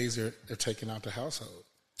 These days they're taking out the household.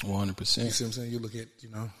 100%. You see what I'm saying? You look at,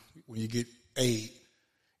 when you get aid,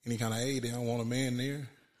 any kind of aid, they don't want a man there.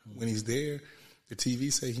 Mm-hmm. When he's there, the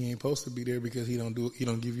TV say he ain't supposed to be there because he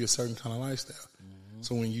don't give you a certain kind of lifestyle. Mm-hmm.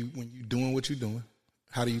 So when you doing what you're doing,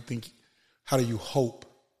 how do you hope,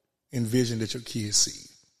 envision that your kids see?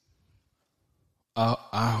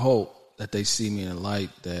 I hope that they see me in a light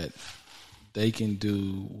that they can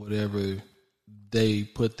do whatever they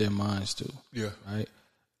put their minds to. Yeah. Right?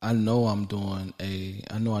 I know I'm doing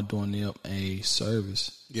them a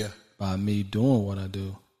service. Yeah. By me doing what I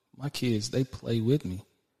do. My kids, they play with me.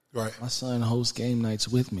 Right. My son hosts game nights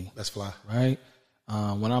with me. That's fly. Right?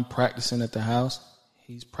 When I'm practicing at the house,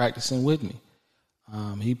 he's practicing with me.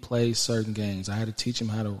 He plays certain games. I had to teach him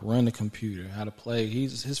how to run the computer, how to play.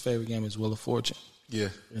 His favorite game is Wheel of Fortune. Yeah.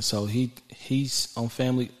 And so he's on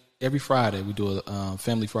family. Every Friday we do a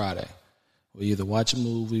Family Friday. We either watch a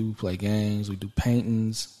movie, we play games, we do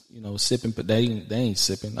paintings, sipping, but they ain't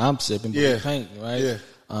sipping. I'm sipping, but yeah. We're painting, right? Yeah.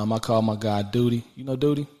 I call my guy Duty. You know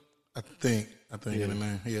Duty? I think in the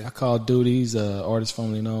name. Yeah. I call Duty. He's an artist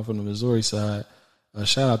formerly known from the Missouri side.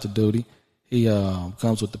 Shout out to Duty. He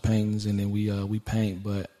comes with the paintings, and then we paint.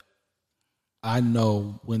 But I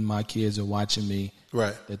know when my kids are watching me,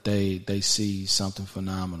 right, that they see something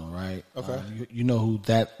phenomenal, right? Okay. You know who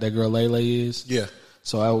that girl Lele is? Yeah.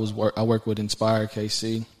 So I work with Inspire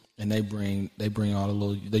KC, and they bring all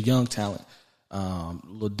the young talent,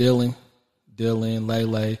 little Dylan, Dylan,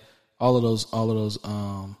 Lele, all of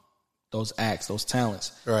those acts, those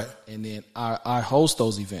talents. Right. And then I host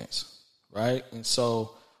those events, right? And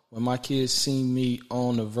so when my kids see me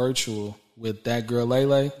on the virtual with that girl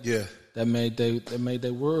Lele, Yeah. that made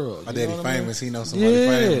their world. My You daddy know what I mean? famous. He knows somebody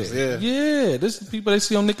famous. Yeah. Yeah. This is people they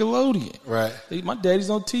see on Nickelodeon. Right. My daddy's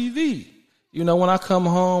on TV. You know, when I come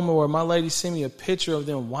home or my lady send me a picture of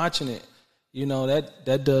them watching it, you know,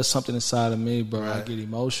 that does something inside of me, bro. Right. I get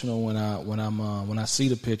emotional when I see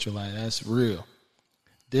the picture. Like, that's real.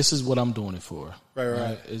 This is what I'm doing it for.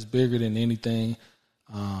 Right. It's bigger than anything.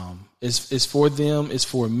 It's for them. It's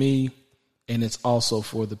for me, and it's also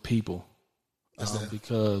for the people.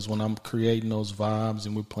 Because when I'm creating those vibes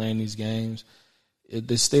and we're playing these games,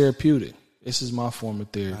 it's therapeutic. This is my form of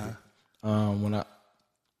therapy. When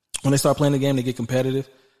they start playing the game, they get competitive,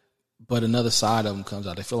 but another side of them comes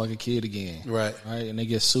out. They feel like a kid again, Right. And they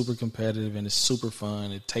get super competitive, and it's super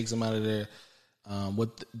fun. It takes them out of their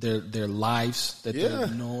lives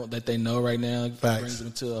that they know right now. It Facts. brings them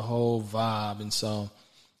into a whole vibe, and so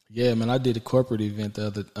yeah, man. I did a corporate event the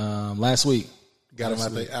other last week. Got them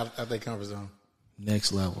out their comfort zone.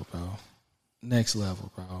 Next level, bro.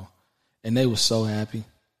 And they were so happy.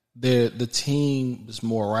 The team's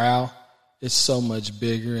morale is so much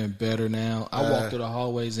bigger and better now. I walk through the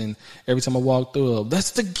hallways, and every time I walk through them,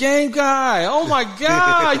 that's the game guy. Oh my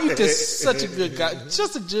God, you just such a good guy. You're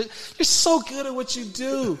so good at what you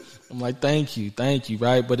do. I'm like, thank you,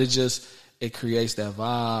 right? But it creates that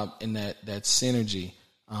vibe and that synergy.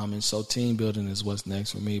 And so team building is what's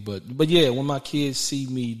next for me. But yeah, when my kids see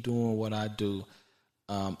me doing what I do,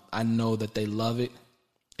 I know that they love it,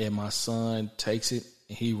 and my son takes it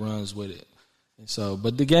and he runs with it. And so,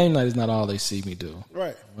 but the game night is not all they see me do.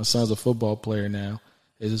 Right. My son's a football player now.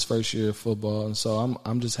 It's his first year of football, and so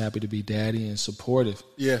I'm just happy to be daddy and supportive.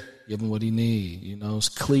 Yeah. Give him what he need. You know,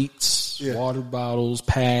 cleats, water bottles,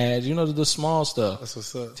 pads. You know, the small stuff. That's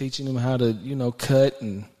what's up. Teaching him how to cut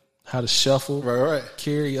and how to shuffle. Right.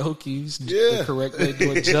 Karaoke's the correct way,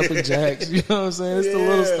 doing jumping jacks. You know what I'm saying? It's the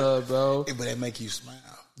little stuff, bro. But they make you smile.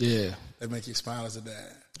 Yeah. They make you smile as a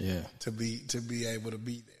dad. Yeah. To be able to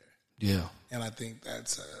be there. Yeah. And I think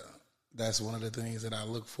that's one of the things that I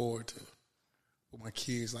look forward to with my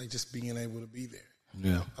kids, like just being able to be there.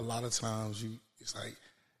 Yeah. A lot of times it's like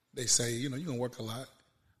they say, you know, you're gonna work a lot,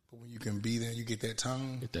 but when you can be there, you get that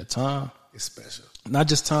time. It's special. Not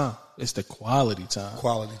just time; it's the quality time.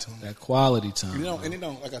 Quality time. That quality time. You know, and it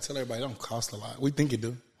don't. Like I tell everybody, it don't cost a lot. We think it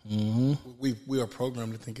do. Mm-hmm. We are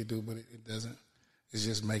programmed to think it do, but it doesn't. It's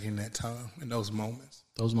just making that time in those moments.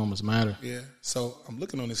 Those moments matter. Yeah. So I'm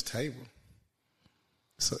looking on this table.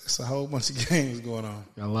 It's a whole bunch of games going on.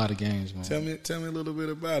 Got a lot of games, man. Tell me a little bit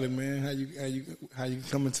about it, man. How you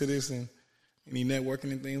come into this, and any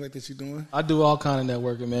networking and things like that you doing? I do all kind of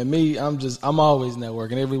networking, man. I'm always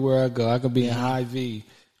networking everywhere I go. I could be in High V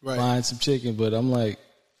buying some chicken, but I'm like,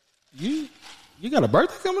 you got a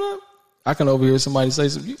birthday coming up? I can overhear somebody say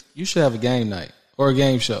something. You should have a game night or a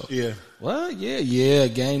game show. Yeah. What? Yeah,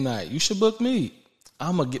 game night. You should book me.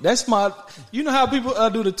 That's my. You know how people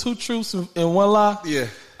do the two truths and one lie. Yeah.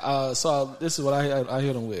 So this is what I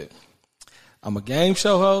hit them with. I'm a game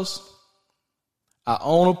show host. I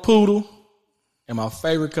own a poodle, and my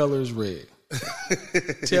favorite color is red.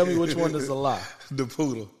 Tell me which one is a lie. The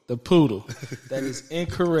poodle. The poodle. That is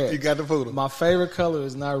incorrect. You got the poodle. My favorite color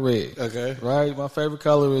is not red. Okay. Right? My favorite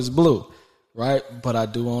color is blue. Right? But I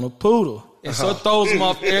do own a poodle. And so it throws him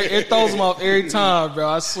off. It throws him off every time, bro.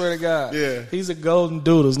 I swear to God. Yeah. He's a golden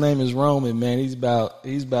doodle. His name is Roman, man. He's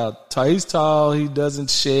tall. He doesn't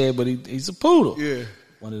shed, but he's a poodle. Yeah.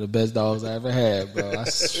 One of the best dogs I ever had, bro. I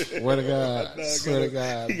swear to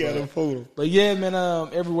God. He got a poodle. But yeah, man.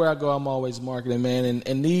 Everywhere I go, I'm always marketing, man.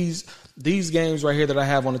 And these games right here that I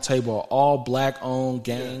have on the table are all black-owned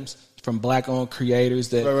games from black-owned creators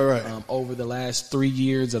that over the last 3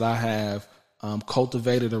 years that I have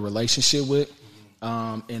cultivated a relationship with.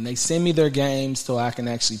 And they send me their games so I can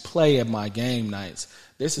actually play at my game nights.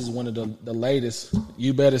 This is one of the latest.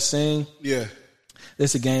 You Better Sing. Yeah.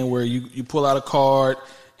 This is a game where you pull out a card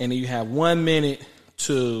and you have 1 minute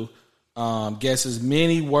to guess as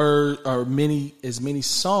many words or as many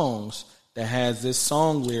songs that has this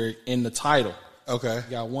song lyric in the title. Okay.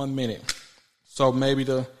 You got 1 minute. So maybe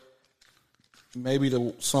the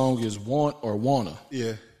song is Want or Wanna.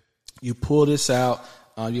 Yeah. You pull this out.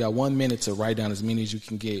 You got 1 minute to write down as many as you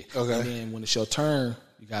can get. Okay. And then when it's your turn,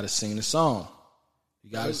 you got to sing the song. You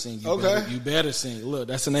got to sing. You better sing it. Look,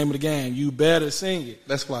 that's the name of the game. You better sing it.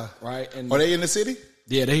 That's fly. Right? And are they in the city?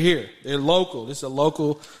 Yeah, they're here. They're local. This is a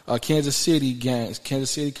local Kansas City gang, Kansas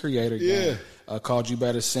City creator gang called You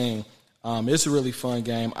Better Sing. It's a really fun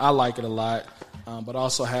game. I like it a lot. But I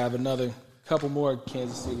also have another couple more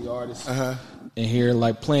Kansas City artists in here,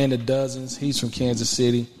 like Playing the Dozens. He's from Kansas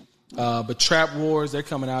City. But Trap Wars, they're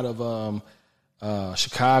coming out of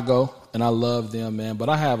Chicago, and I love them, man. But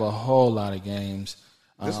I have a whole lot of games.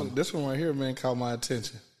 This one right here, man, caught my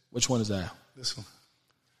attention. Which one is that? This one.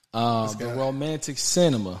 The Romantic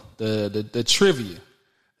Cinema, the trivia.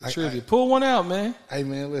 Trivia. Pull one out, man. Hey,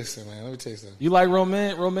 man, listen, man. Let me tell you something. You like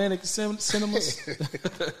romantic cinemas?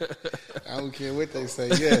 I don't care what they say.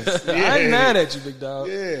 Yes. Yeah. I ain't mad at you, big dog.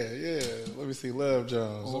 Yeah. Let me see. Love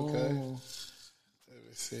Jones. Okay. Let me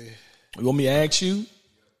see. You want me to ask you,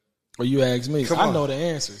 or you ask me? Come I on. know the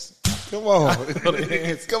answers. Come on. Come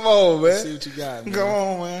on, man. Let's see what you got, man. Come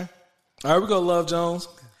on, man. All right, we go, Love Jones.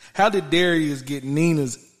 How did Darius get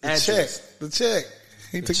Nina's address? The check.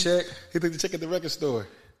 He took the check at the record store.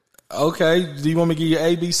 Okay. Do you want me to give you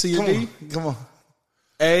A, B, C, or D? Come on.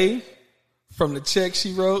 A, from the check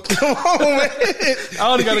she wrote. Come on, man. I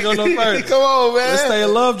only got to go no further. Come on, man. Let's stay at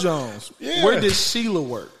Love Jones. Yeah. Where did Sheila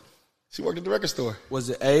work? She worked at the record store. Was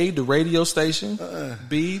it A, the radio station,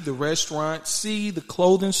 B, the restaurant, C, the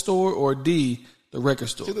clothing store, or D, the record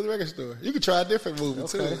store? She did the record store. You can try a different movie,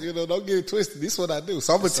 too. You know, don't get it twisted. This is what I do.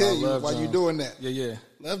 So I'm going to tell you why you're doing that. Yeah.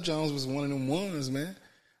 Love Jones was one of them ones, man.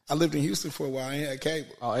 I lived in Houston for a while. I ain't had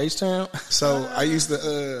cable. Oh, H-Town? So I used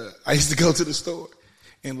to go to the store,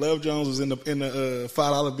 and Love Jones was in the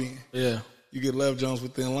 $5 bin. Yeah. You get Love Jones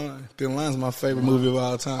with Thin Line. Thin Line's my favorite movie of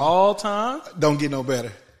all time. All time? Don't get no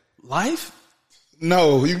better. Life?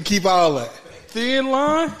 No, you can keep all that. Thin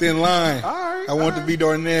Line? Thin Line. All right. I want to be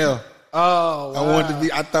Darnell. Oh, wow. I wanted to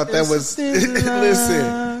be. I thought that was.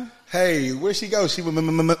 Listen. Hey, where'd she go? She was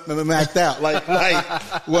macked out. Like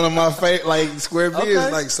one of my favorite, like Square Biz.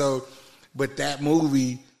 Okay. Like, so, but that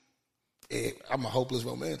movie, I'm a hopeless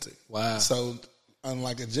romantic. Wow. So,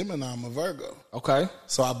 unlike a Gemini, I'm a Virgo. Okay.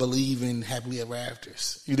 So I believe in happily ever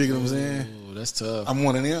afters. You dig what I'm saying? Ooh, that's tough. I'm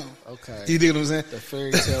one of them. Okay. You dig what I'm saying? The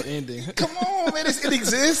fairy tale ending. Come on, man. It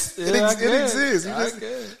exists. Yeah, it exists. You I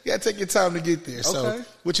got to take your time to get there. So, Okay.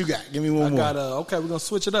 what you got? Give me one more. Okay, we're going to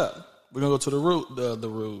switch it up. We're going to go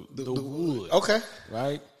to the wood. Okay.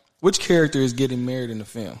 Right? Which character is getting married in the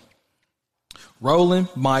film? Roland,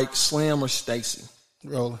 Mike, Slim, or Stacy?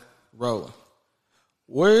 Rolling.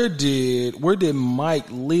 Where did Mike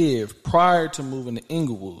live prior to moving to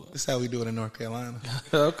Inglewood? That's how we do it in North Carolina.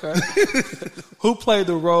 Okay. Who played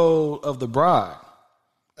the role of the bride?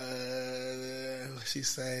 She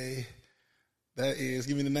say that is.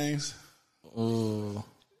 Give me the names.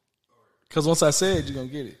 Because once I say it, you're going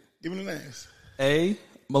to get it. Give me the names. A,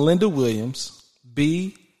 Melinda Williams.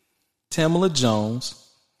 B, Tamala Jones.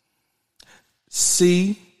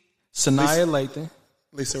 C, Sanaya Lathan.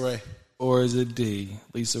 Lisa Ray. Or is it D,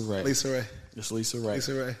 Lisa Ray? Lisa Ray. It's Lisa Ray.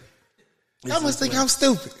 Lisa Ray. I must think I'm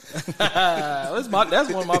stupid. That's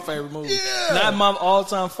one of my favorite movies. Yeah. Not my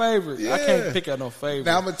all-time favorite. Yeah. I can't pick out no favorite.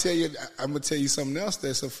 Now I'm gonna tell you something else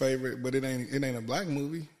that's a favorite, but it ain't a black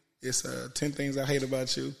movie. It's 10 Things I Hate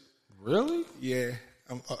About You. Really? Yeah.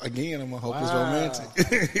 I'm a hopeless romantic.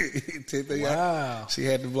 10 Things. Wow. She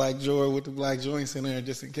had the black joy with the black joints in there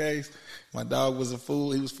just in case. My dog was a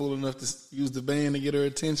fool. He was fool enough to use the band to get her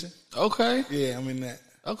attention. Okay. Yeah, I'm in that.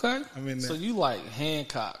 Okay. I'm in that. So you like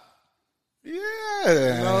Hancock?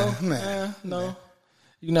 Yeah. No. No.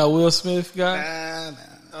 You know Will Smith guy? Nah.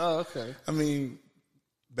 Oh, okay. I mean,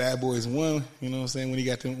 Bad Boys 1, you know what I'm saying? When he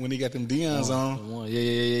got them Dion's on.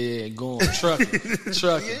 Yeah. Going trucking.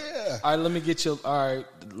 Yeah. All right, let me get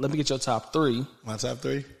your top 3. My top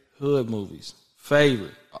 3? Hood movies.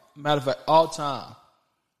 Favorite. Matter of fact, all time.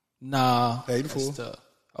 Nah. Paid in Full. Tough.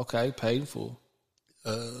 Okay, Paid in Full.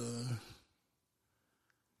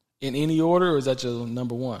 In any order, or is that your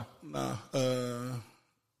number 1? Nah.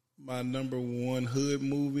 My number 1 hood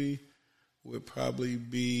movie would probably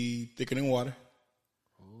be Thicker Than Water.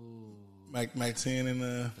 Ooh. Mike 10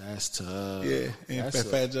 and that's tough. Yeah, and That's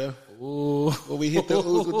Fat Joe. Ooh. Well, we hit the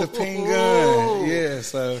ooze with the pin gun. Yeah,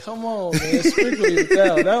 so come on, man. Sprinkle it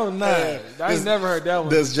down. That was nice. I ain't never heard that one.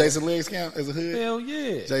 Does Jason Lyrics count as a hood? Hell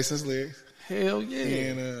yeah. Jason's Lyrics. Hell yeah.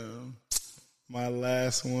 And my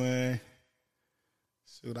last one.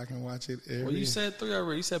 Shoot, I can watch it every. Well, you said 3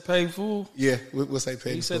 already. You said Paid in Full. Yeah, we'll say Paid in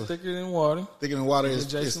Full. You said Thicker Than Water. Thicker Than Water is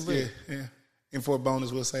Jason Lyrics. Yeah. And for a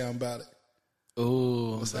bonus, we'll say I'm About It.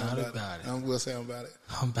 Ooh, We'll say I'm about it. We'll say I'm About It.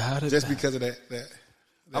 I'm about it. Just because of that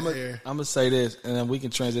I'm hair. gonna say this, and then we can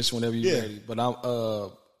transition whenever you're ready. But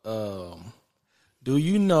do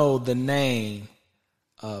you know the name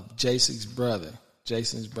of Jason's brother?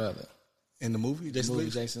 In the movie,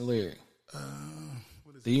 Jason Lyric.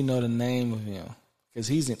 Do you know the name of him? Because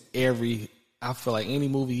he's in every I feel like any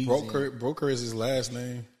movie he's in. Broker is his last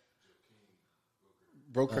name.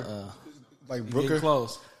 Broker, like Getting Brooker.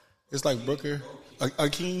 close. It's like Brooker.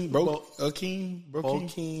 Akeem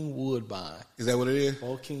Woodbine. Is that what it is?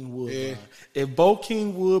 Bokeem Woodbine. Yeah. If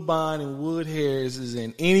Bokeem Woodbine and Wood Harris is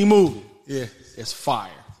in any movie, Yeah. it's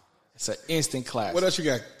fire. It's an instant classic. What else you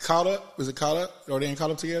got? Caught Up? Was it Caught Up? Or they ain't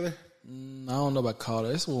Caught Up together? I don't know about Caught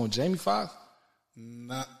Up. It's one with Jamie Foxx.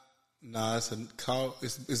 Nah, it's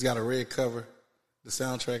it's got a red cover. The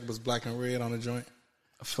soundtrack was black and red on the joint.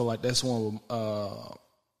 I feel like that's one with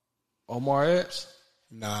Omar Epps.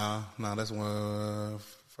 Nah, that's one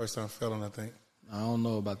First Time Felon, I think. I don't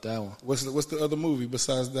know about that one. What's the other movie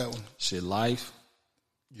besides that one? Shit, Life.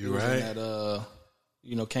 You right? That,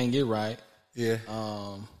 Can't Get Right. Yeah.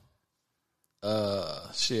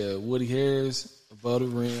 Woody Harris, Above the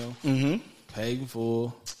Rim, Paid in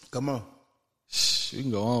Full. Come on. You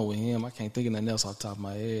can go on with him. I can't think of nothing else off the top of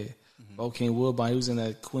my head. Bokeem Woodbine, he was in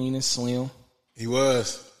that Queen and Slim. He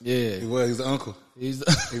was. Yeah. He was. He was the uncle. He was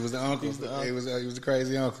the uncle. He was the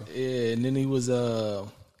crazy uncle. Yeah, and then he was I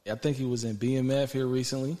think he was in BMF here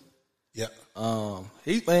recently. Yeah.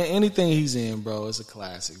 Anything he's in, bro, it's a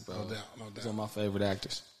classic, bro. No doubt. He's one of my favorite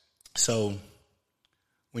actors. So,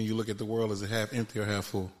 when you look at the world, is it half empty or half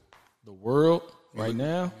full? The world right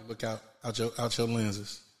now, You look out your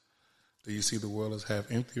lenses. Do you see the world as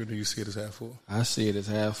half empty or do you see it as half full? I see it as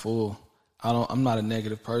half full. I'm not a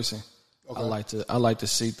negative person. Okay. I like to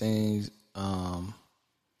see things.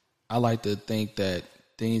 I like to think that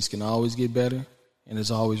things can always get better, and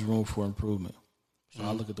there's always room for improvement. So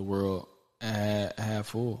I look at the world half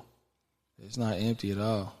full. It's not empty at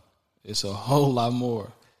all. It's a whole lot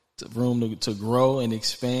more room to grow and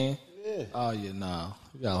expand. Yeah. Oh yeah, nah.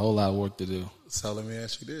 We got a whole lot of work to do. So let me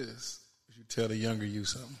ask you this: if you tell the younger you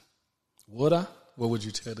something, Would I? what would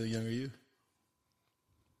you tell the younger you?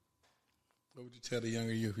 What would you tell the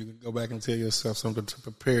younger you if you could go back and tell yourself something to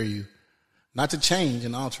prepare you, not to change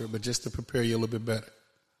and alter it, but just to prepare you a little bit better?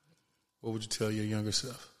 What would you tell your younger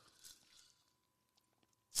self?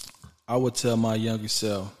 I would tell my younger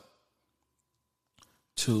self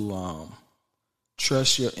to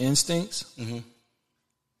trust your instincts.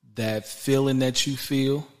 That feeling that you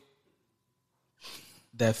feel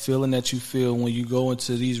when you go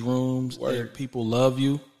into these rooms and people love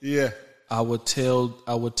you. Yeah. I would tell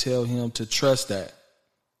him to trust that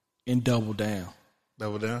and double down.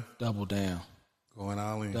 Double down. Double down. Going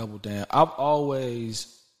all in. Double down. I've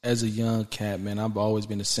always, as a young cat, man, I've always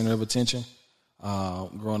been the center of attention.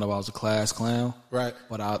 Growing up, I was a class clown. Right.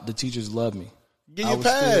 But the teachers loved me. Give you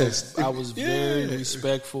pass. I was very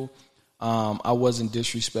respectful. I wasn't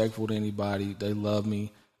disrespectful to anybody. They loved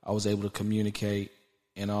me. I was able to communicate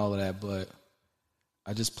and all of that, but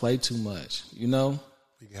I just played too much, you know?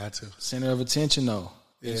 You got to. Center of attention, though.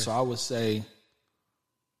 Yeah. And so I would say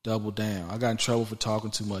double down. I got in trouble for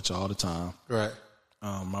talking too much all the time. Right.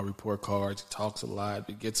 My report cards, he talks a lot.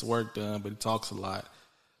 He gets work done, but he talks a lot.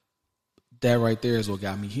 That right there is what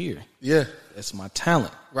got me here. Yeah. That's my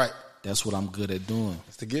talent. Right. That's what I'm good at doing.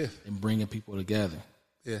 It's the gift. And bringing people together.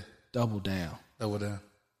 Yeah. Double down. Double down.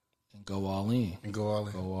 And go all in. And go all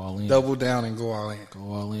in. Go all in. Double down and go all in. Go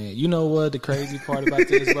all in. You know what the crazy part about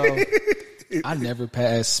this, bro? I never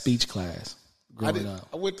passed speech class growing up.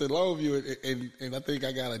 I went to Longview and I think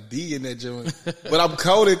I got a D in that joint. But I'm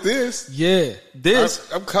cold at this. Yeah. This.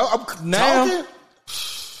 I'm Now- talking.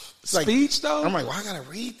 It's like, Speech, though? I'm like, well, I gotta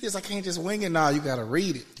read this. I can't just wing it. Nah, you gotta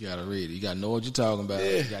read it. You gotta read it. You gotta know what you're talking about.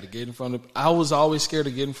 Yeah. You gotta get in front of. I was always scared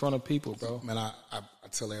to get in front of people, bro. Man, I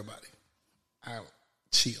tell everybody, I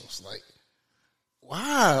chills. Like,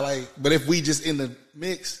 why? Like, but if we just in the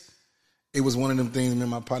mix, it was one of them things. Me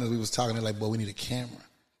and my partners, we was talking. They're like, boy, we need a camera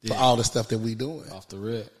for all the stuff that we doing. Off the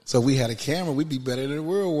rip. So if we had a camera, we'd be better than the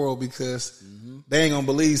real world because they ain't gonna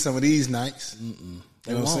believe some of these nights. You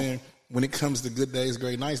know what I'm saying? When it comes to good days,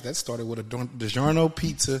 great nights, that started with a DiGiorno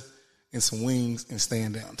pizza and some wings and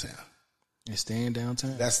staying downtown. And staying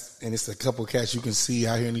downtown. And it's a couple cats you can see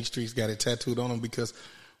out here in these streets got it tattooed on them because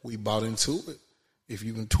we bought into it. If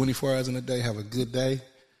you can 24 hours in a day have a good day,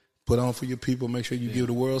 put on for your people, make sure you give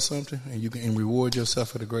the world something, and you can reward yourself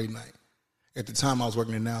for the great night. At the time, I was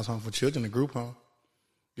working in Now's Home for Children, a group home.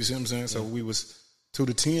 You see what I'm saying? So we was 2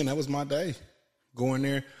 to 10. That was my day. Go in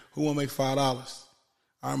there. Who want to make $5?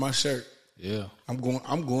 Iron my shirt. Yeah. I'm going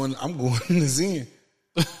to Zen.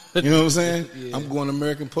 You know what I'm saying? Yeah. I'm going to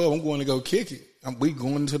American Pub. I'm going to go kick it. We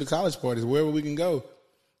going to the college parties, wherever we can go.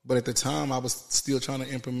 But at the time, I was still trying to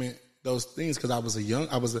implement those things because I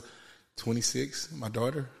was a 26. My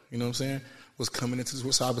daughter, you know what I'm saying, was coming into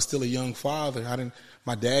this. So I was still a young father.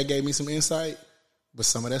 My dad gave me some insight, but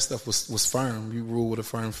some of that stuff was firm. You rule with a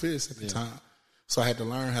firm fist at the time. So I had to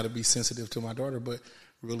learn how to be sensitive to my daughter, but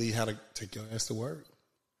really how to take your ass to work.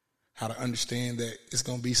 How to understand that it's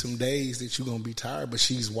going to be some days that you're going to be tired, but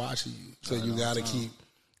she's watching you. So you got to keep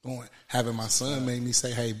going. Having my son made me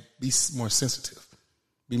say, hey, be more sensitive.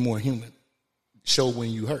 Be more human. Show when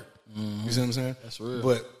you hurt. You see what I'm saying? That's real.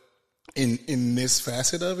 But in this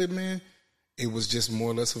facet of it, man, it was just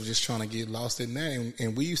more or less of just trying to get lost in that.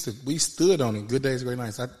 And we stood on it. Good days, great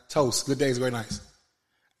nights. I toast. Good days, great nights.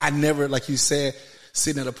 I never, like you said,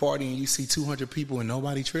 sitting at a party and you see 200 people and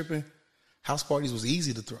nobody tripping. House parties was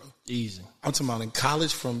easy to throw. Easy. I'm talking about in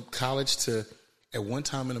college, from college to at one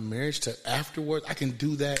time in a marriage to afterwards, I can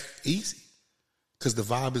do that easy. Because the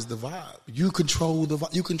vibe is the vibe. You control the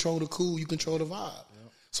vibe. You control the cool. You control the vibe.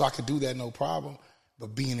 Yep. So I could do that no problem.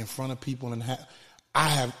 But being in front of people and I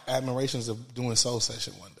have admirations of doing Soul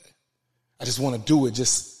Session one day. I just want to do it,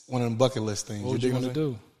 just one of them bucket list things. What would you want to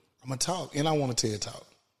do? I'm going to talk, and I want to TED Talk.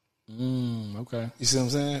 Okay. You see what I'm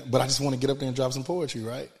saying? But I just want to get up there and drop some poetry,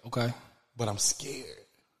 right? Okay. But I'm scared.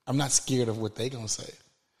 I'm not scared of what they going to say.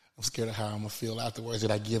 I'm scared of how I'm going to feel afterwards.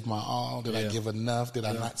 Did I give my all? Did I give enough? Did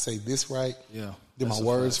I not say this right? Yeah. Did my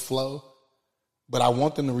words flow? But I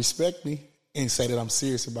want them to respect me and say that I'm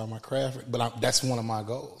serious about my craft. But that's one of my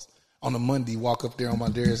goals. On a Monday, walk up there on my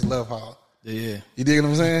Darius Love Hall. Yeah. You dig what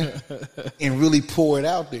I'm saying? And really pour it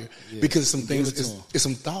out there. Yeah. Because some things, it's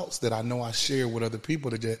some thoughts that I know I share with other people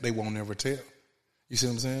that they won't ever tell. You see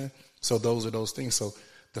what I'm saying? So those are those things. So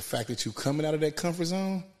the fact that you coming out of that comfort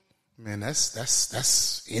zone, man,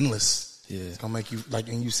 that's endless. Yeah. It's going to make you, like,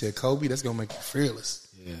 and you said Kobe, that's going to make you fearless.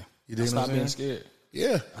 Yeah. You dig what I'm saying? Stop being scared.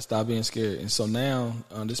 Yeah. I stopped being scared. And so now,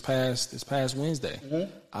 this past Wednesday,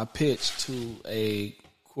 I pitched to a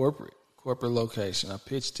corporate location. I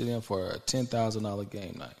pitched to them for a $10,000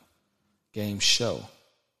 game show,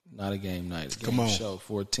 not a game night, a game show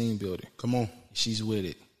for a team building. Come on. She's with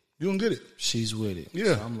it. You don't get it. She's with it.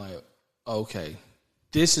 Yeah. So I'm like, okay,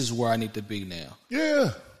 this is where I need to be now.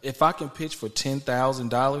 Yeah. If I can pitch for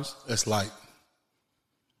 $10,000, that's light.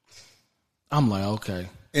 I'm like, okay.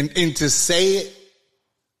 And to say it,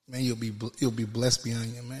 man, you'll be blessed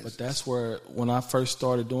beyond your imagination. But that's where, when I first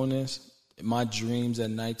started doing this, my dreams at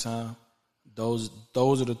nighttime, those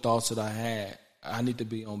are the thoughts that I had. I need to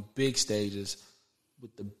be on big stages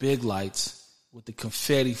with the big lights, with the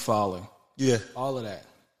confetti falling. Yeah. All of that.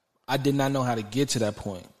 I did not know how to get to that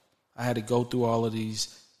point. I had to go through all of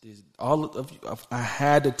these I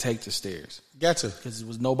had to take the stairs. Gotcha. Because there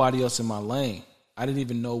was nobody else in my lane. I didn't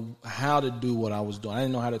even know how to do what I was doing. I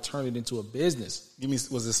didn't know how to turn it into a business.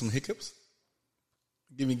 Was there some hiccups?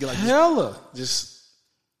 Like hella. Just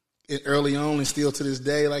early on and still to this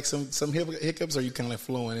day, like some hiccups, or are you kind of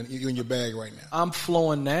flowing and you're in your bag right now? I'm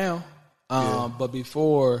flowing now. But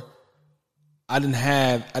before I didn't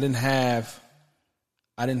have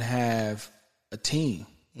a team.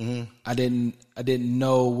 Mm-hmm. I didn't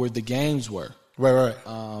know where the games were. Right.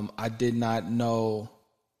 I did not know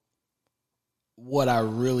what I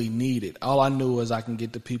really needed. All I knew was I can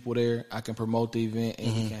get the people there, I can promote the event,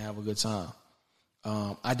 and we can have a good time.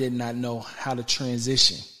 I did not know how to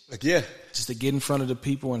transition. Just to get in front of the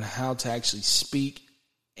people and how to actually speak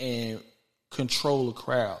and control a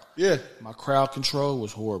crowd. Yeah. My crowd control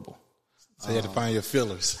was horrible. So you had to find your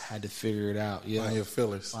fillers. Had to figure it out. Yeah. Find your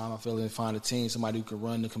fillers. Find my fillers and find a team, somebody who can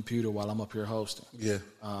run the computer while I'm up here hosting. Yeah.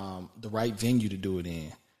 The right venue to do it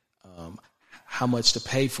in. How much to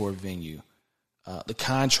pay for a venue. The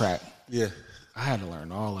contract. Yeah. I had to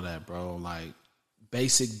learn all of that, bro. Like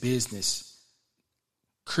basic business.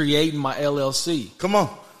 Creating my LLC. Come on.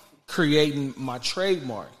 Creating my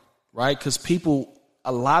trademark, right? Because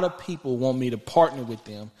a lot of people want me to partner with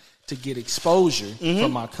them to get exposure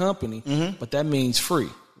from my company, but that means free.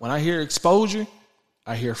 When I hear exposure,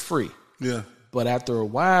 I hear free. Yeah. But after a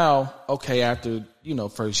while, after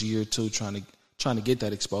first year or two trying to get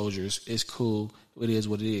that exposure, it's cool. It is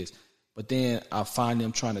what it is. But then I find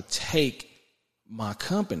them trying to take my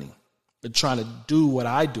company. They're trying to do what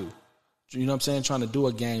I do. You know what I'm saying? Trying to do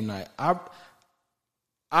a game night.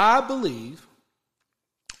 I believe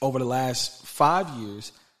over the last 5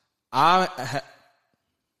 years, and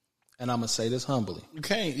I'm going to say this humbly. You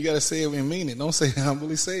can't. You got to say it and mean it. Don't say it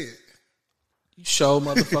humbly. Say it. You show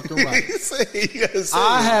motherfucking right. Say it. You gotta say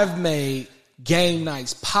I have made game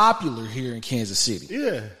nights popular here in Kansas City.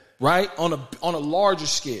 Yeah. Right? On a larger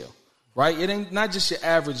scale. Right? It ain't not just your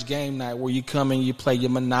average game night where you come in, you play your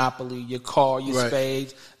Monopoly, your car, your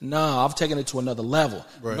spades. No, I've taken it to another level.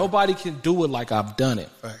 Right. Nobody can do it like I've done it.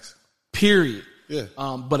 Facts. Period. Yeah.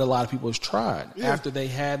 But a lot of people have tried. Yeah. After they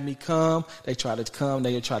had me come, they try to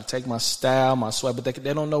take my style, my swag, but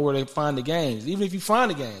they don't know where to find the games. Even if you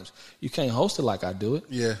find the games, you can't host it like I do it.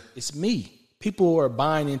 Yeah. It's me. people are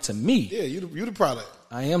buying into me. Yeah, you the product.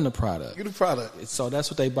 I am the product. You the product. So that's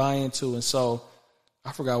what they buy into. And so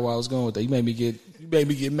I forgot where I was going with that. You made me get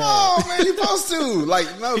mad. Oh man, you supposed to. Like,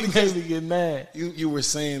 no, You because made me get mad. you were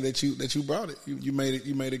saying that you brought it. You made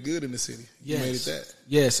it good in the city. You made it that.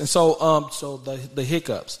 Yes. And so so the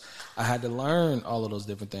hiccups. I had to learn all of those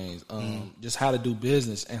different things. Just how to do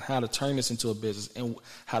business and how to turn this into a business and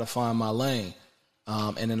how to find my lane.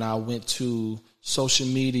 And then I went to social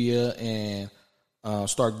media and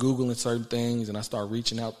start Googling certain things, and I started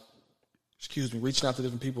reaching out to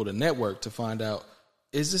different people to network to find out,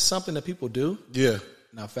 is this something that people do? Yeah.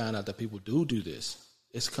 And I found out that people do this.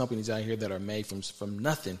 It's companies out here that are made from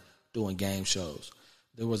nothing doing game shows.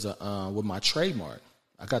 There was with my trademark.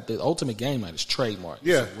 I got the Ultimate Game Night. It's trademark.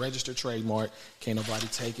 Yeah. It's a registered trademark. Can't nobody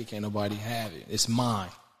take it. Can't nobody have it. It's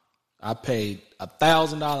mine. I paid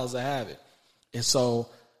 $1,000 to have it. And so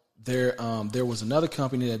there was another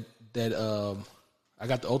company that I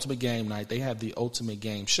got the Ultimate Game Night. They had the Ultimate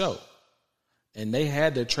Game Show. And they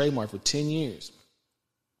had their trademark for 10 years.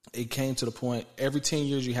 It came to the point, every 10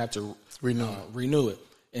 years you have to renew it.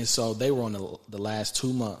 And so they were on the last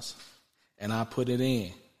 2 months. And I put it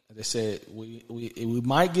in. They said, we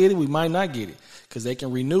might get it, we might not get it. Because they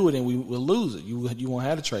can renew it and we will lose it. You won't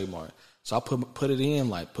have the trademark. So I put it in,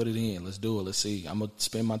 let's do it, let's see. I'm going to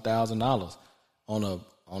spend my $1,000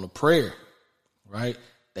 on a prayer, right?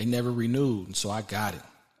 They never renewed, and so I got it.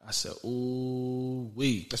 I said, ooh,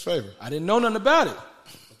 That's favorite. I didn't know nothing about it.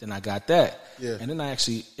 But then I got that. Yeah. And then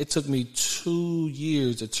it took me 2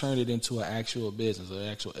 years to turn it into an actual business, an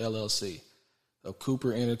actual LLC, a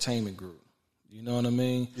Cooper Entertainment Group. You know what I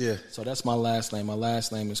mean? Yeah. So that's my last name. My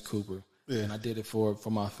last name is Cooper. Yeah. And I did it for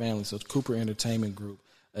my family. So it's Cooper Entertainment Group.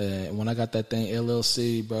 And when I got that thing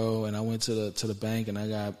LLC, bro, and I went to the bank and I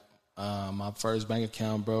got my first bank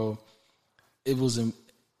account, bro,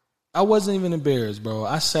 I wasn't even embarrassed, bro.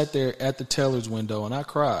 I sat there at the teller's window and I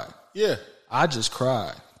cried. Yeah. I just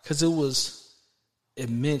cried because it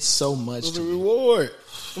meant so much It was to a me. reward.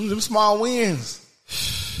 Them small wins.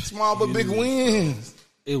 Small but big wins.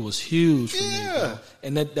 It was huge for me, Yeah. bro.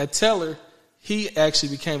 And that teller, he actually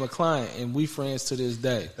became a client, and we friends to this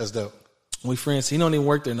day. That's dope. We friends. He don't even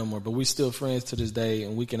work there no more, but we still friends to this day.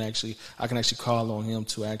 And I can actually call on him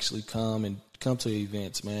to actually come to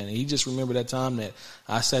events, man. And he just remembered that time that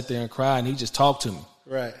I sat there and cried, and he just talked to me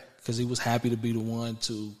Right. because he was happy to be the one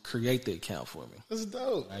to create the account for me. That's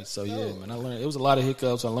dope. Right. So yeah, man. I learned. It was a lot of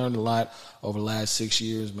hiccups. I learned a lot over the last 6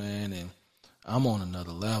 years, man. And I'm on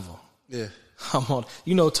another level. Yeah. I'm on.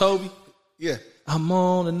 You know Toby. Yeah. I'm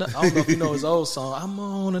on another. I don't know if you know his old song. I'm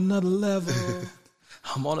on another level.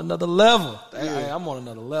 I'm on another level. I'm on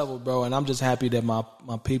another level, bro. And I'm just happy that my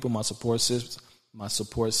people, my support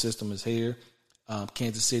system is here.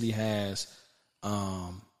 Kansas City has,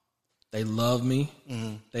 they love me.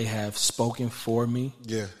 Mm-hmm. They have spoken for me.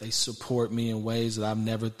 Yeah. They support me in ways that I've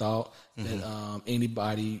never thought that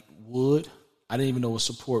anybody would. I didn't even know what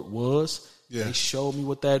support was. Yeah. They showed me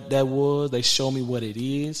what that was. They showed me what it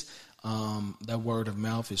is. That word of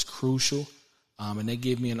mouth is crucial. And they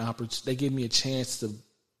give me they give me a chance to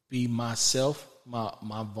be myself,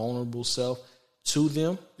 my vulnerable self to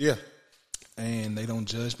them. Yeah. And they don't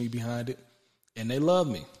judge me behind it. And they love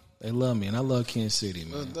me. They love me. And I love Kansas City,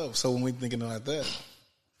 man. That's dope. So when we thinking like that,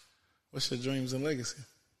 what's your dreams and legacy?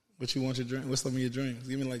 What you want your dream? What's some of your dreams?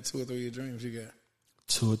 Give me like 2 or 3 of your dreams you got.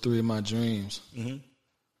 2 or 3 of my dreams. Mm-hmm.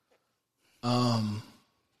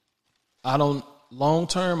 I don't long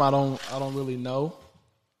term. I don't really know,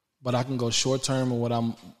 but I can go short term of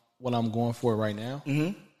what I'm going for right now.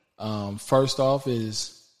 Mm-hmm. First off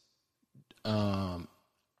is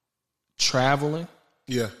traveling.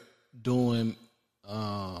 Yeah. Doing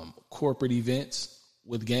corporate events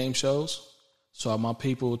with game shows. So my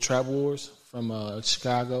people, Travel Wars from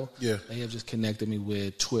Chicago, yeah, they have just connected me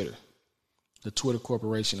with Twitter, the Twitter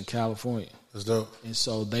Corporation in California. That's dope. And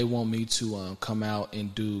so they want me to come out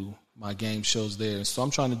and do my game shows there. And so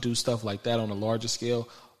I'm trying to do stuff like that on a larger scale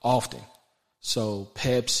often. So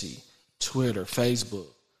Pepsi, Twitter, Facebook,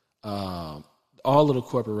 all of the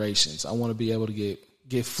corporations, I want to be able to get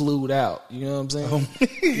flued out. You know what I'm saying?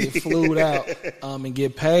 Get flued out and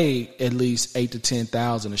get paid at least $8,000 to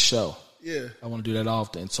 $10,000 a show. Yeah, I want to do that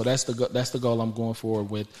often. So that's the goal I'm going for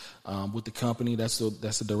with the company. That's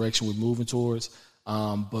the direction we're moving towards.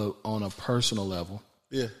 But on a personal level,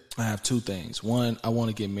 yeah, I have 2 things. One, I want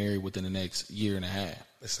to get married within the next year and a half.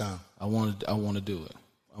 That's time. I want to do it.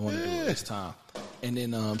 I want to do it. It's time. And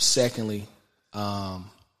then secondly, I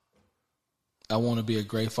want to be a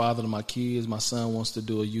great father to my kids. My son wants to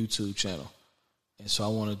do a YouTube channel. And so I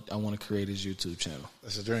want to create his YouTube channel.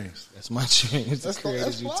 That's your dreams. That's my dream, is to create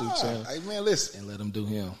his YouTube fine. channel. Hey, man, listen. And let him do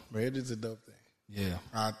him. Marriage is a dope thing. Yeah.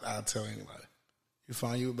 I'll tell anybody. You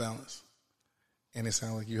find you a balance, and it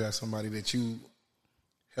sounds like you have somebody that you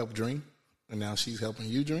help dream, and now she's helping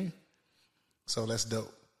you dream. So that's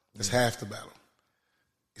dope. That's half the battle.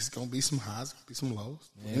 It's going to be some highs, be some lows.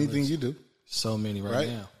 Yeah, anything you do. So many right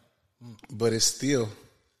now. But it's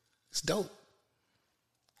dope.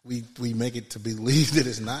 We make it to believe that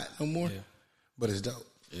it's not no more, but it's dope.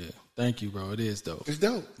 Yeah. Thank you, bro. It is dope. It's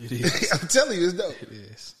dope. It is. I'm telling you, it's dope. It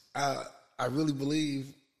is. I really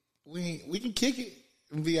believe we can kick it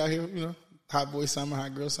and be out here, hot boy summer,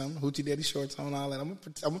 hot girl summer, hoochie daddy shorts on, all that. I'm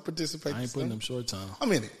gonna participate. I ain't putting them shorts on.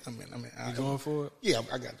 I'm in it. You going for it? Yeah,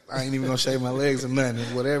 I got it. I ain't even gonna shave my legs or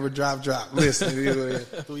nothing. Whatever, drop. Listen, it is what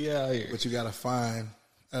it is. We out here. But you gotta find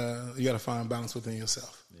balance within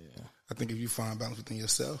yourself. Yeah. I think if you find balance within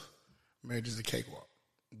yourself, marriage is a cakewalk.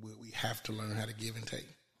 We have to learn how to give and take,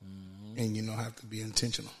 and have to be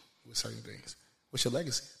intentional with certain things. What's your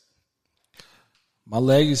legacy? My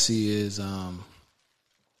legacy is, I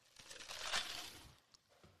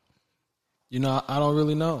don't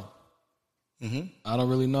really know. I don't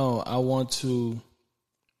really know.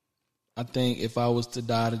 I think if I was to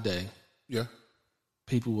die today,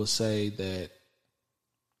 people would say that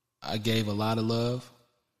I gave a lot of love.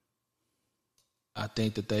 I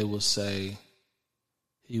think that they would say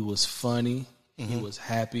he was funny, he was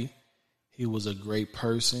happy, he was a great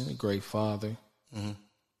person, a great father,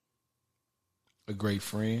 a great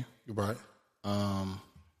friend. You're right.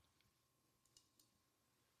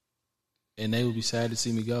 And they would be sad to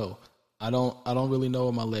see me go. I don't really know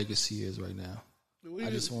what my legacy is right now. I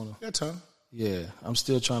just want to. Got time. Yeah, I'm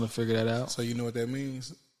still trying to figure that out. So you know what that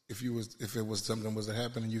means? If it was something was to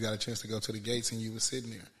happen and you got a chance to go to the gates and you were sitting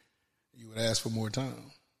there, you would ask for more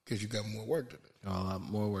time because you got more work to do. A lot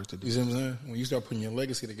more work to do. You see what I'm saying? When you start putting your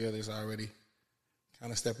legacy together, it's already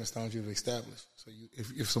kind of stepping stones you've established. So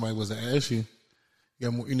if somebody was to ask you,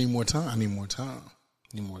 you need more time. I need more time.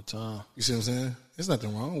 Need more time. You see what I'm saying? There's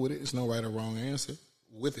nothing wrong with it. There's no right or wrong answer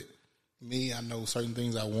with it. Me, I know certain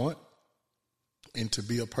things I want, and to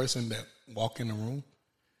be a person that walk in the room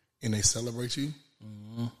and they celebrate you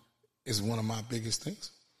is one of my biggest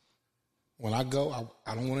things. When I go,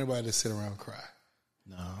 I don't want everybody to sit around and cry.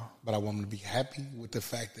 No. But I want them to be happy with the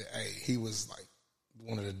fact that, hey, he was like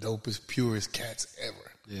one of the dopest, purest cats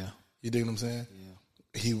ever. Yeah. You dig what I'm saying? Yeah.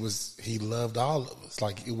 He loved all of us.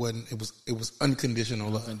 Like it was unconditional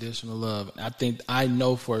love. Unconditional love. I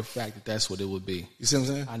know for a fact that that's what it would be. You see what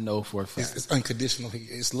I'm saying? I know for a fact. It's unconditional.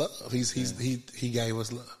 It's love. He gave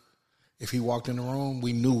us love. If he walked in the room,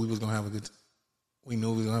 we knew we was gonna have a good time. We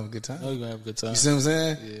knew we was gonna have a good time. I know you're gonna have a good time. You see what I'm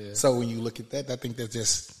saying? Yeah. So when you look at that, I think that's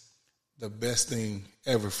just the best thing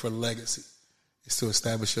ever for legacy is to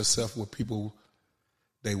establish yourself with people.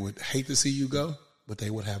 They would hate to see you go, but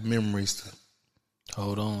they would have memories to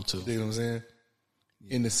hold on to. You know what I'm saying?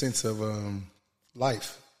 In the sense of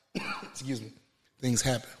life. Excuse me. Things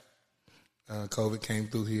happen. COVID came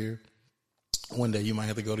through here. One day you might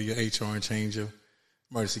have to go to your HR and change your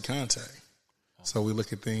emergency contact. So we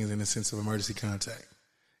look at things in the sense of emergency contact.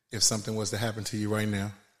 If something was to happen to you right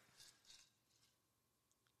now,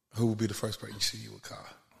 who would be the first person you would call?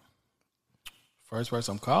 First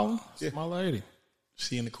person I'm calling? Yeah. My lady.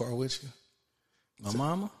 She in the car with you? My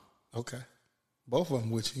mama? Okay. Both of them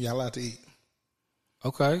with you. Y'all allowed to eat.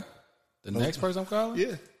 Okay. The next person I'm calling?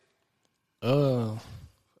 Yeah.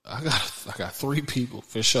 I got 3 people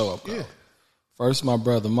for sure I'm calling. Yeah. First, my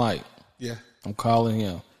brother Mike. Yeah. I'm calling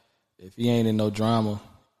him. If he ain't in no drama,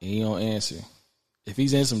 he don't answer. If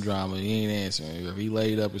he's in some drama, he ain't answering. If he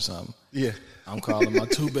laid up or something, Yeah. I'm calling my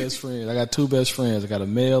 2 best friends. I got 2 best friends. I got a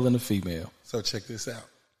male and a female. So check this out.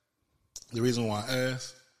 The reason why I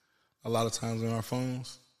ask, a lot of times on our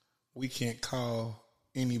phones, we can't call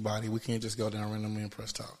anybody. We can't just go down randomly and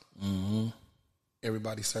press talk. Mm-hmm.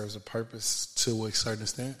 Everybody serves a purpose to a certain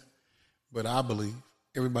extent. But I believe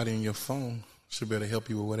everybody in your phone should be able to help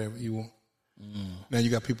you with whatever you want. Now,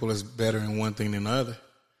 you got people that's better in one thing than the other,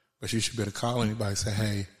 but you should be able to call anybody and say,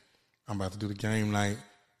 hey, I'm about to do the game night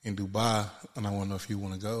in Dubai, and I want to know if you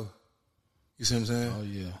want to go. You see what I'm saying? Oh,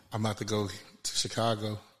 yeah. I'm about to go to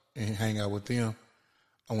Chicago and hang out with them.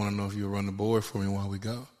 I want to know if you'll run the board for me while we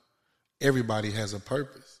go. Everybody has a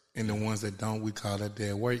purpose, and the ones that don't, we call that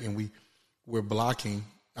dead weight, and we're blocking,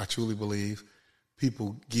 I truly believe,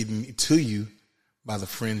 people getting to you by the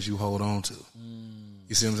friends you hold on to.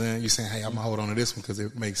 You see what I'm saying? You're saying, hey, I'm going to hold on to this one because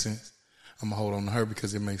it makes sense. I'm going to hold on to her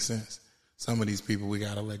because it makes sense. Some of these people we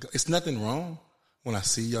got to let go. It's nothing wrong when I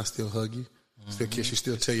see you, I still hug you, still kiss you,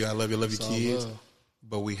 still tell you I love you, love your kids.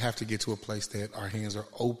 but we have to get to a place that our hands are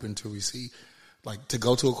open to receive. Like to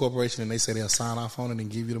go to a corporation and they say they'll sign off on it and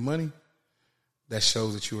give you the money, that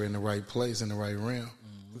shows that you were in the right place, in the right realm.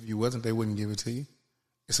 Mm-hmm. If you wasn't, they wouldn't give it to you.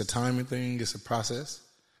 It's a timing thing. It's a process.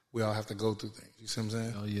 We all have to go through things. You see what I'm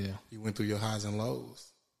saying? Oh, yeah. You went through your highs and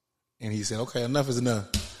lows. And he said, okay, enough is enough.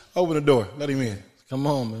 Open the door. Let him in. Come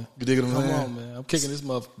on, man. You dig what I'm saying? Come on, man. I'm kicking this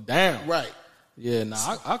motherfucker down. Right. Yeah,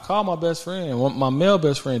 I call my best friend, my male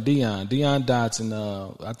best friend, Dion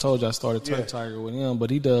Dotson. I told you I started Turf Tiger with him, but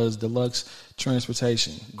he does Deluxe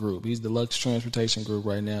Transportation Group. He's Deluxe Transportation Group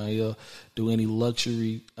right now. He'll do any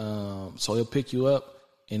luxury, so he'll pick you up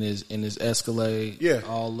in his Escalade,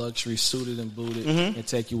 all luxury, suited and booted, and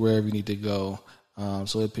take you wherever you need to go.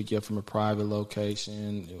 So he'll pick you up from a private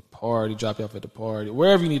location, a party, drop you off at the party,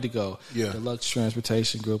 wherever you need to go. Yeah. Deluxe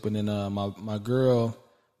Transportation Group, and then my girl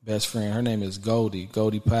best friend, her name is Goldie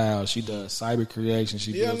Powell. She does cyber creation.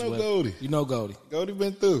 I know Goldie. You know Goldie. Goldie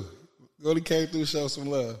been through. Goldie came through, show some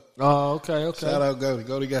love. Oh, okay. Shout out Goldie.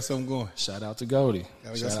 Goldie got something going. Shout out to Goldie.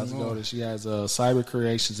 She has cyber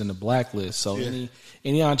creations in the blacklist. So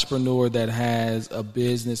any entrepreneur that has a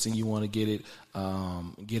business and you want to get it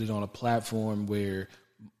on a platform where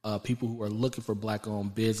people who are looking for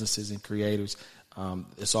black-owned businesses and creators,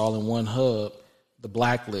 it's all in one hub. The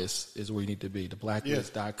Blacklist is where you need to be.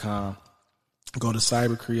 Theblacklist.com. Go to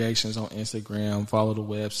Cyber Creations on Instagram. Follow the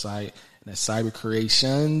website. And that's Cyber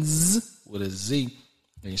Creations with a Z.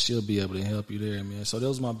 And she'll be able to help you there, man. So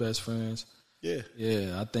those are my best friends. Yeah.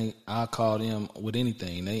 Yeah, I think I call them with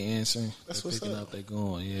anything. They answering. That's what's picking up. They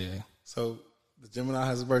going, yeah. So the Gemini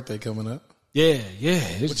has a birthday coming up. Yeah.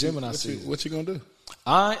 It's Gemini season. What you going to do?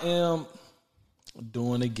 I am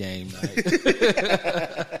doing a game night.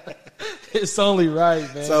 It's only right,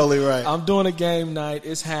 man. It's only right. I'm doing a game night.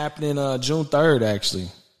 It's happening June 3rd, actually.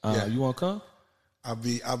 You want to come? I'll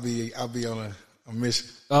be on a mission.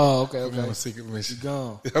 Oh, okay. On a secret mission. You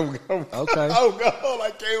gone? I'm okay. I'm gone.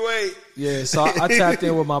 I can't wait. Yeah, so I tapped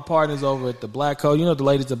in with my partners over at the Black Code. You know the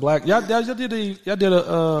ladies at Black. Y'all did a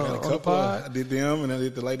couple pod? I did them, and I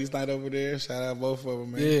did the ladies' night over there. Shout out both of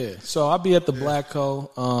them, man. Yeah, so I'll be at the Black Code.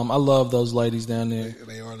 I love those ladies down there.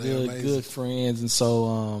 They are good friends, and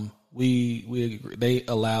so they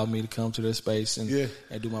allowed me to come to their space and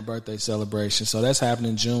do my birthday celebration. So that's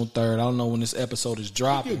happening June 3rd. I don't know when this episode is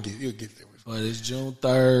dropping. You'll get there. But it's June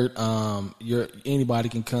 3rd. Anybody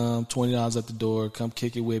can come. $20 at the door. Come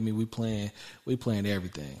kick it with me. We playing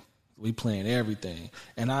everything.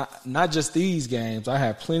 And not just these games. I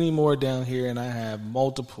have plenty more down here, and I have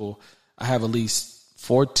multiple. I have at least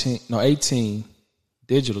 18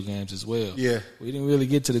 digital games as well. Yeah. We didn't really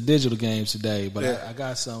get to the digital games today, but I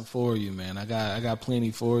got something for you, man. I got plenty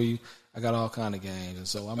for you. I got all kind of games, and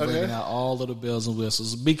so I'm bringing out all of the bells and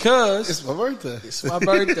whistles because it's my birthday. It's my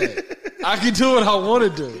birthday. I can do what I want to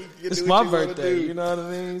do. It's my birthday. You know what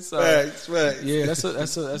I mean? So, facts. Yeah,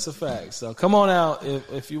 that's a fact. So come on out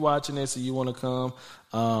if you're watching this and you want to come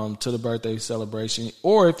to the birthday celebration,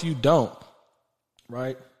 or if you don't,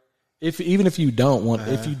 right? If you don't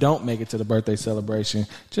make it to the birthday celebration,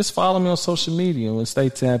 just follow me on social media and stay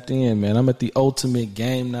tapped in, man. I'm at the Ultimate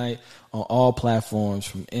Game Night on all platforms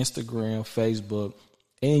from Instagram, Facebook,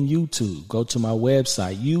 and YouTube. Go to my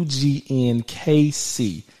website,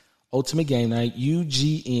 UGNKC, Ultimate Game Night,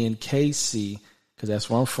 UGNKC, because that's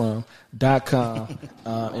where I'm from, .com,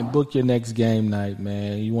 and book your next game night,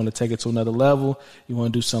 man. You want to take it to another level. You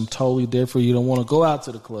want to do something totally different. You don't want to go out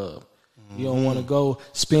to the club. You don't want to go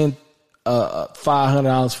spend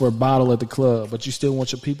 $500 for a bottle at the club, but you still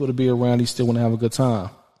want your people to be around. You still want to have a good time.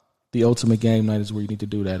 The Ultimate Game Night is where you need to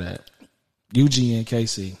do that at.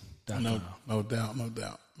 UGNKC.com. No doubt.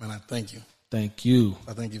 Man, I thank you. Thank you.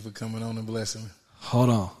 I thank you for coming on and blessing me. Hold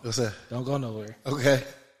on. What's that? Don't go nowhere. Okay.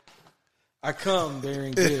 I come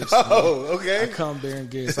bearing gifts. Okay. I come bearing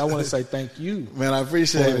gifts. I want to say thank you. Man, I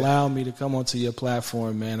appreciate it. For allowing me to come onto your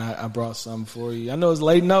platform, man. I brought something for you. I know it's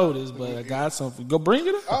late notice, but I got something. Go bring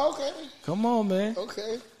it up. Oh, okay. Come on, man.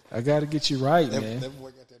 Okay. I got to get you right, man. That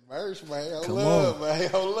boy got that merch, man. Come on. Man.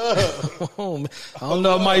 Hold up. I don't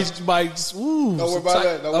know. I might. Ooh, don't worry about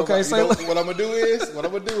that. Okay, so what I'm gonna do is,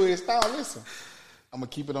 now listen. I'm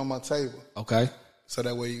gonna keep it on my table. Okay. So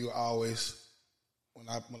that way you always,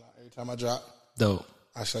 every time I drop, dope,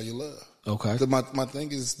 I show you love. Okay. Because my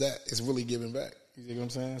thing is that it's really giving back. You see what I'm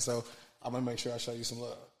saying? So I'm gonna make sure I show you some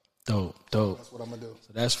love. Dope. That's what I'm gonna do.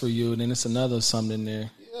 So that's for you, and then it's another something in there.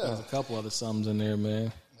 Yeah. There's a couple other somethings in there,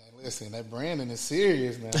 man. Listen, that branding is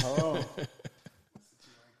serious, man. Hold on.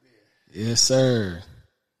 Yes, sir.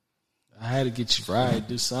 I had to get you right.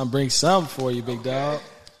 Do something. Bring something for you, big dog.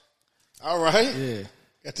 All right. Yeah.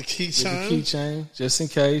 Got the Get the keychain. keychain, just in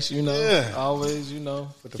case, you know. Yeah. Always, you know,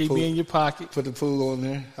 Put the keep pool- me in your pocket. Put the pool on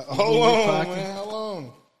there. in Hold your on, pocket. man. How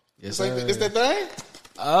long? Yes, It's like sir. this that thing?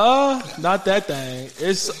 Not that thing.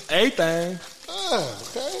 It's a thing.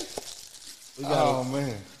 Okay. We got, Oh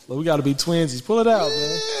man. we got to be twinsies. Pull it out,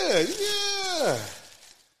 man. Yeah.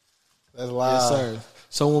 That's live. Yes, sir.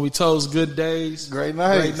 So when we toast good days, Great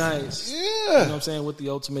nights. great nights. Yeah. You know what I'm saying? With the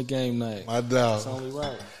ultimate game night. My dog. It's only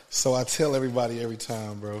right. So I tell everybody every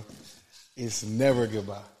time, bro, it's never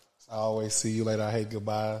goodbye. I always see you later. I hate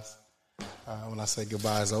goodbyes. When I say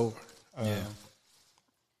goodbye, it's over.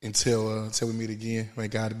 Until we meet again, may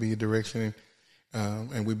God be your direction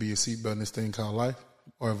and we be your seatbelt in this thing called life,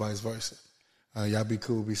 or vice versa. Y'all be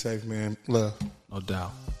cool, be safe, man. Love. No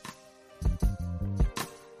doubt.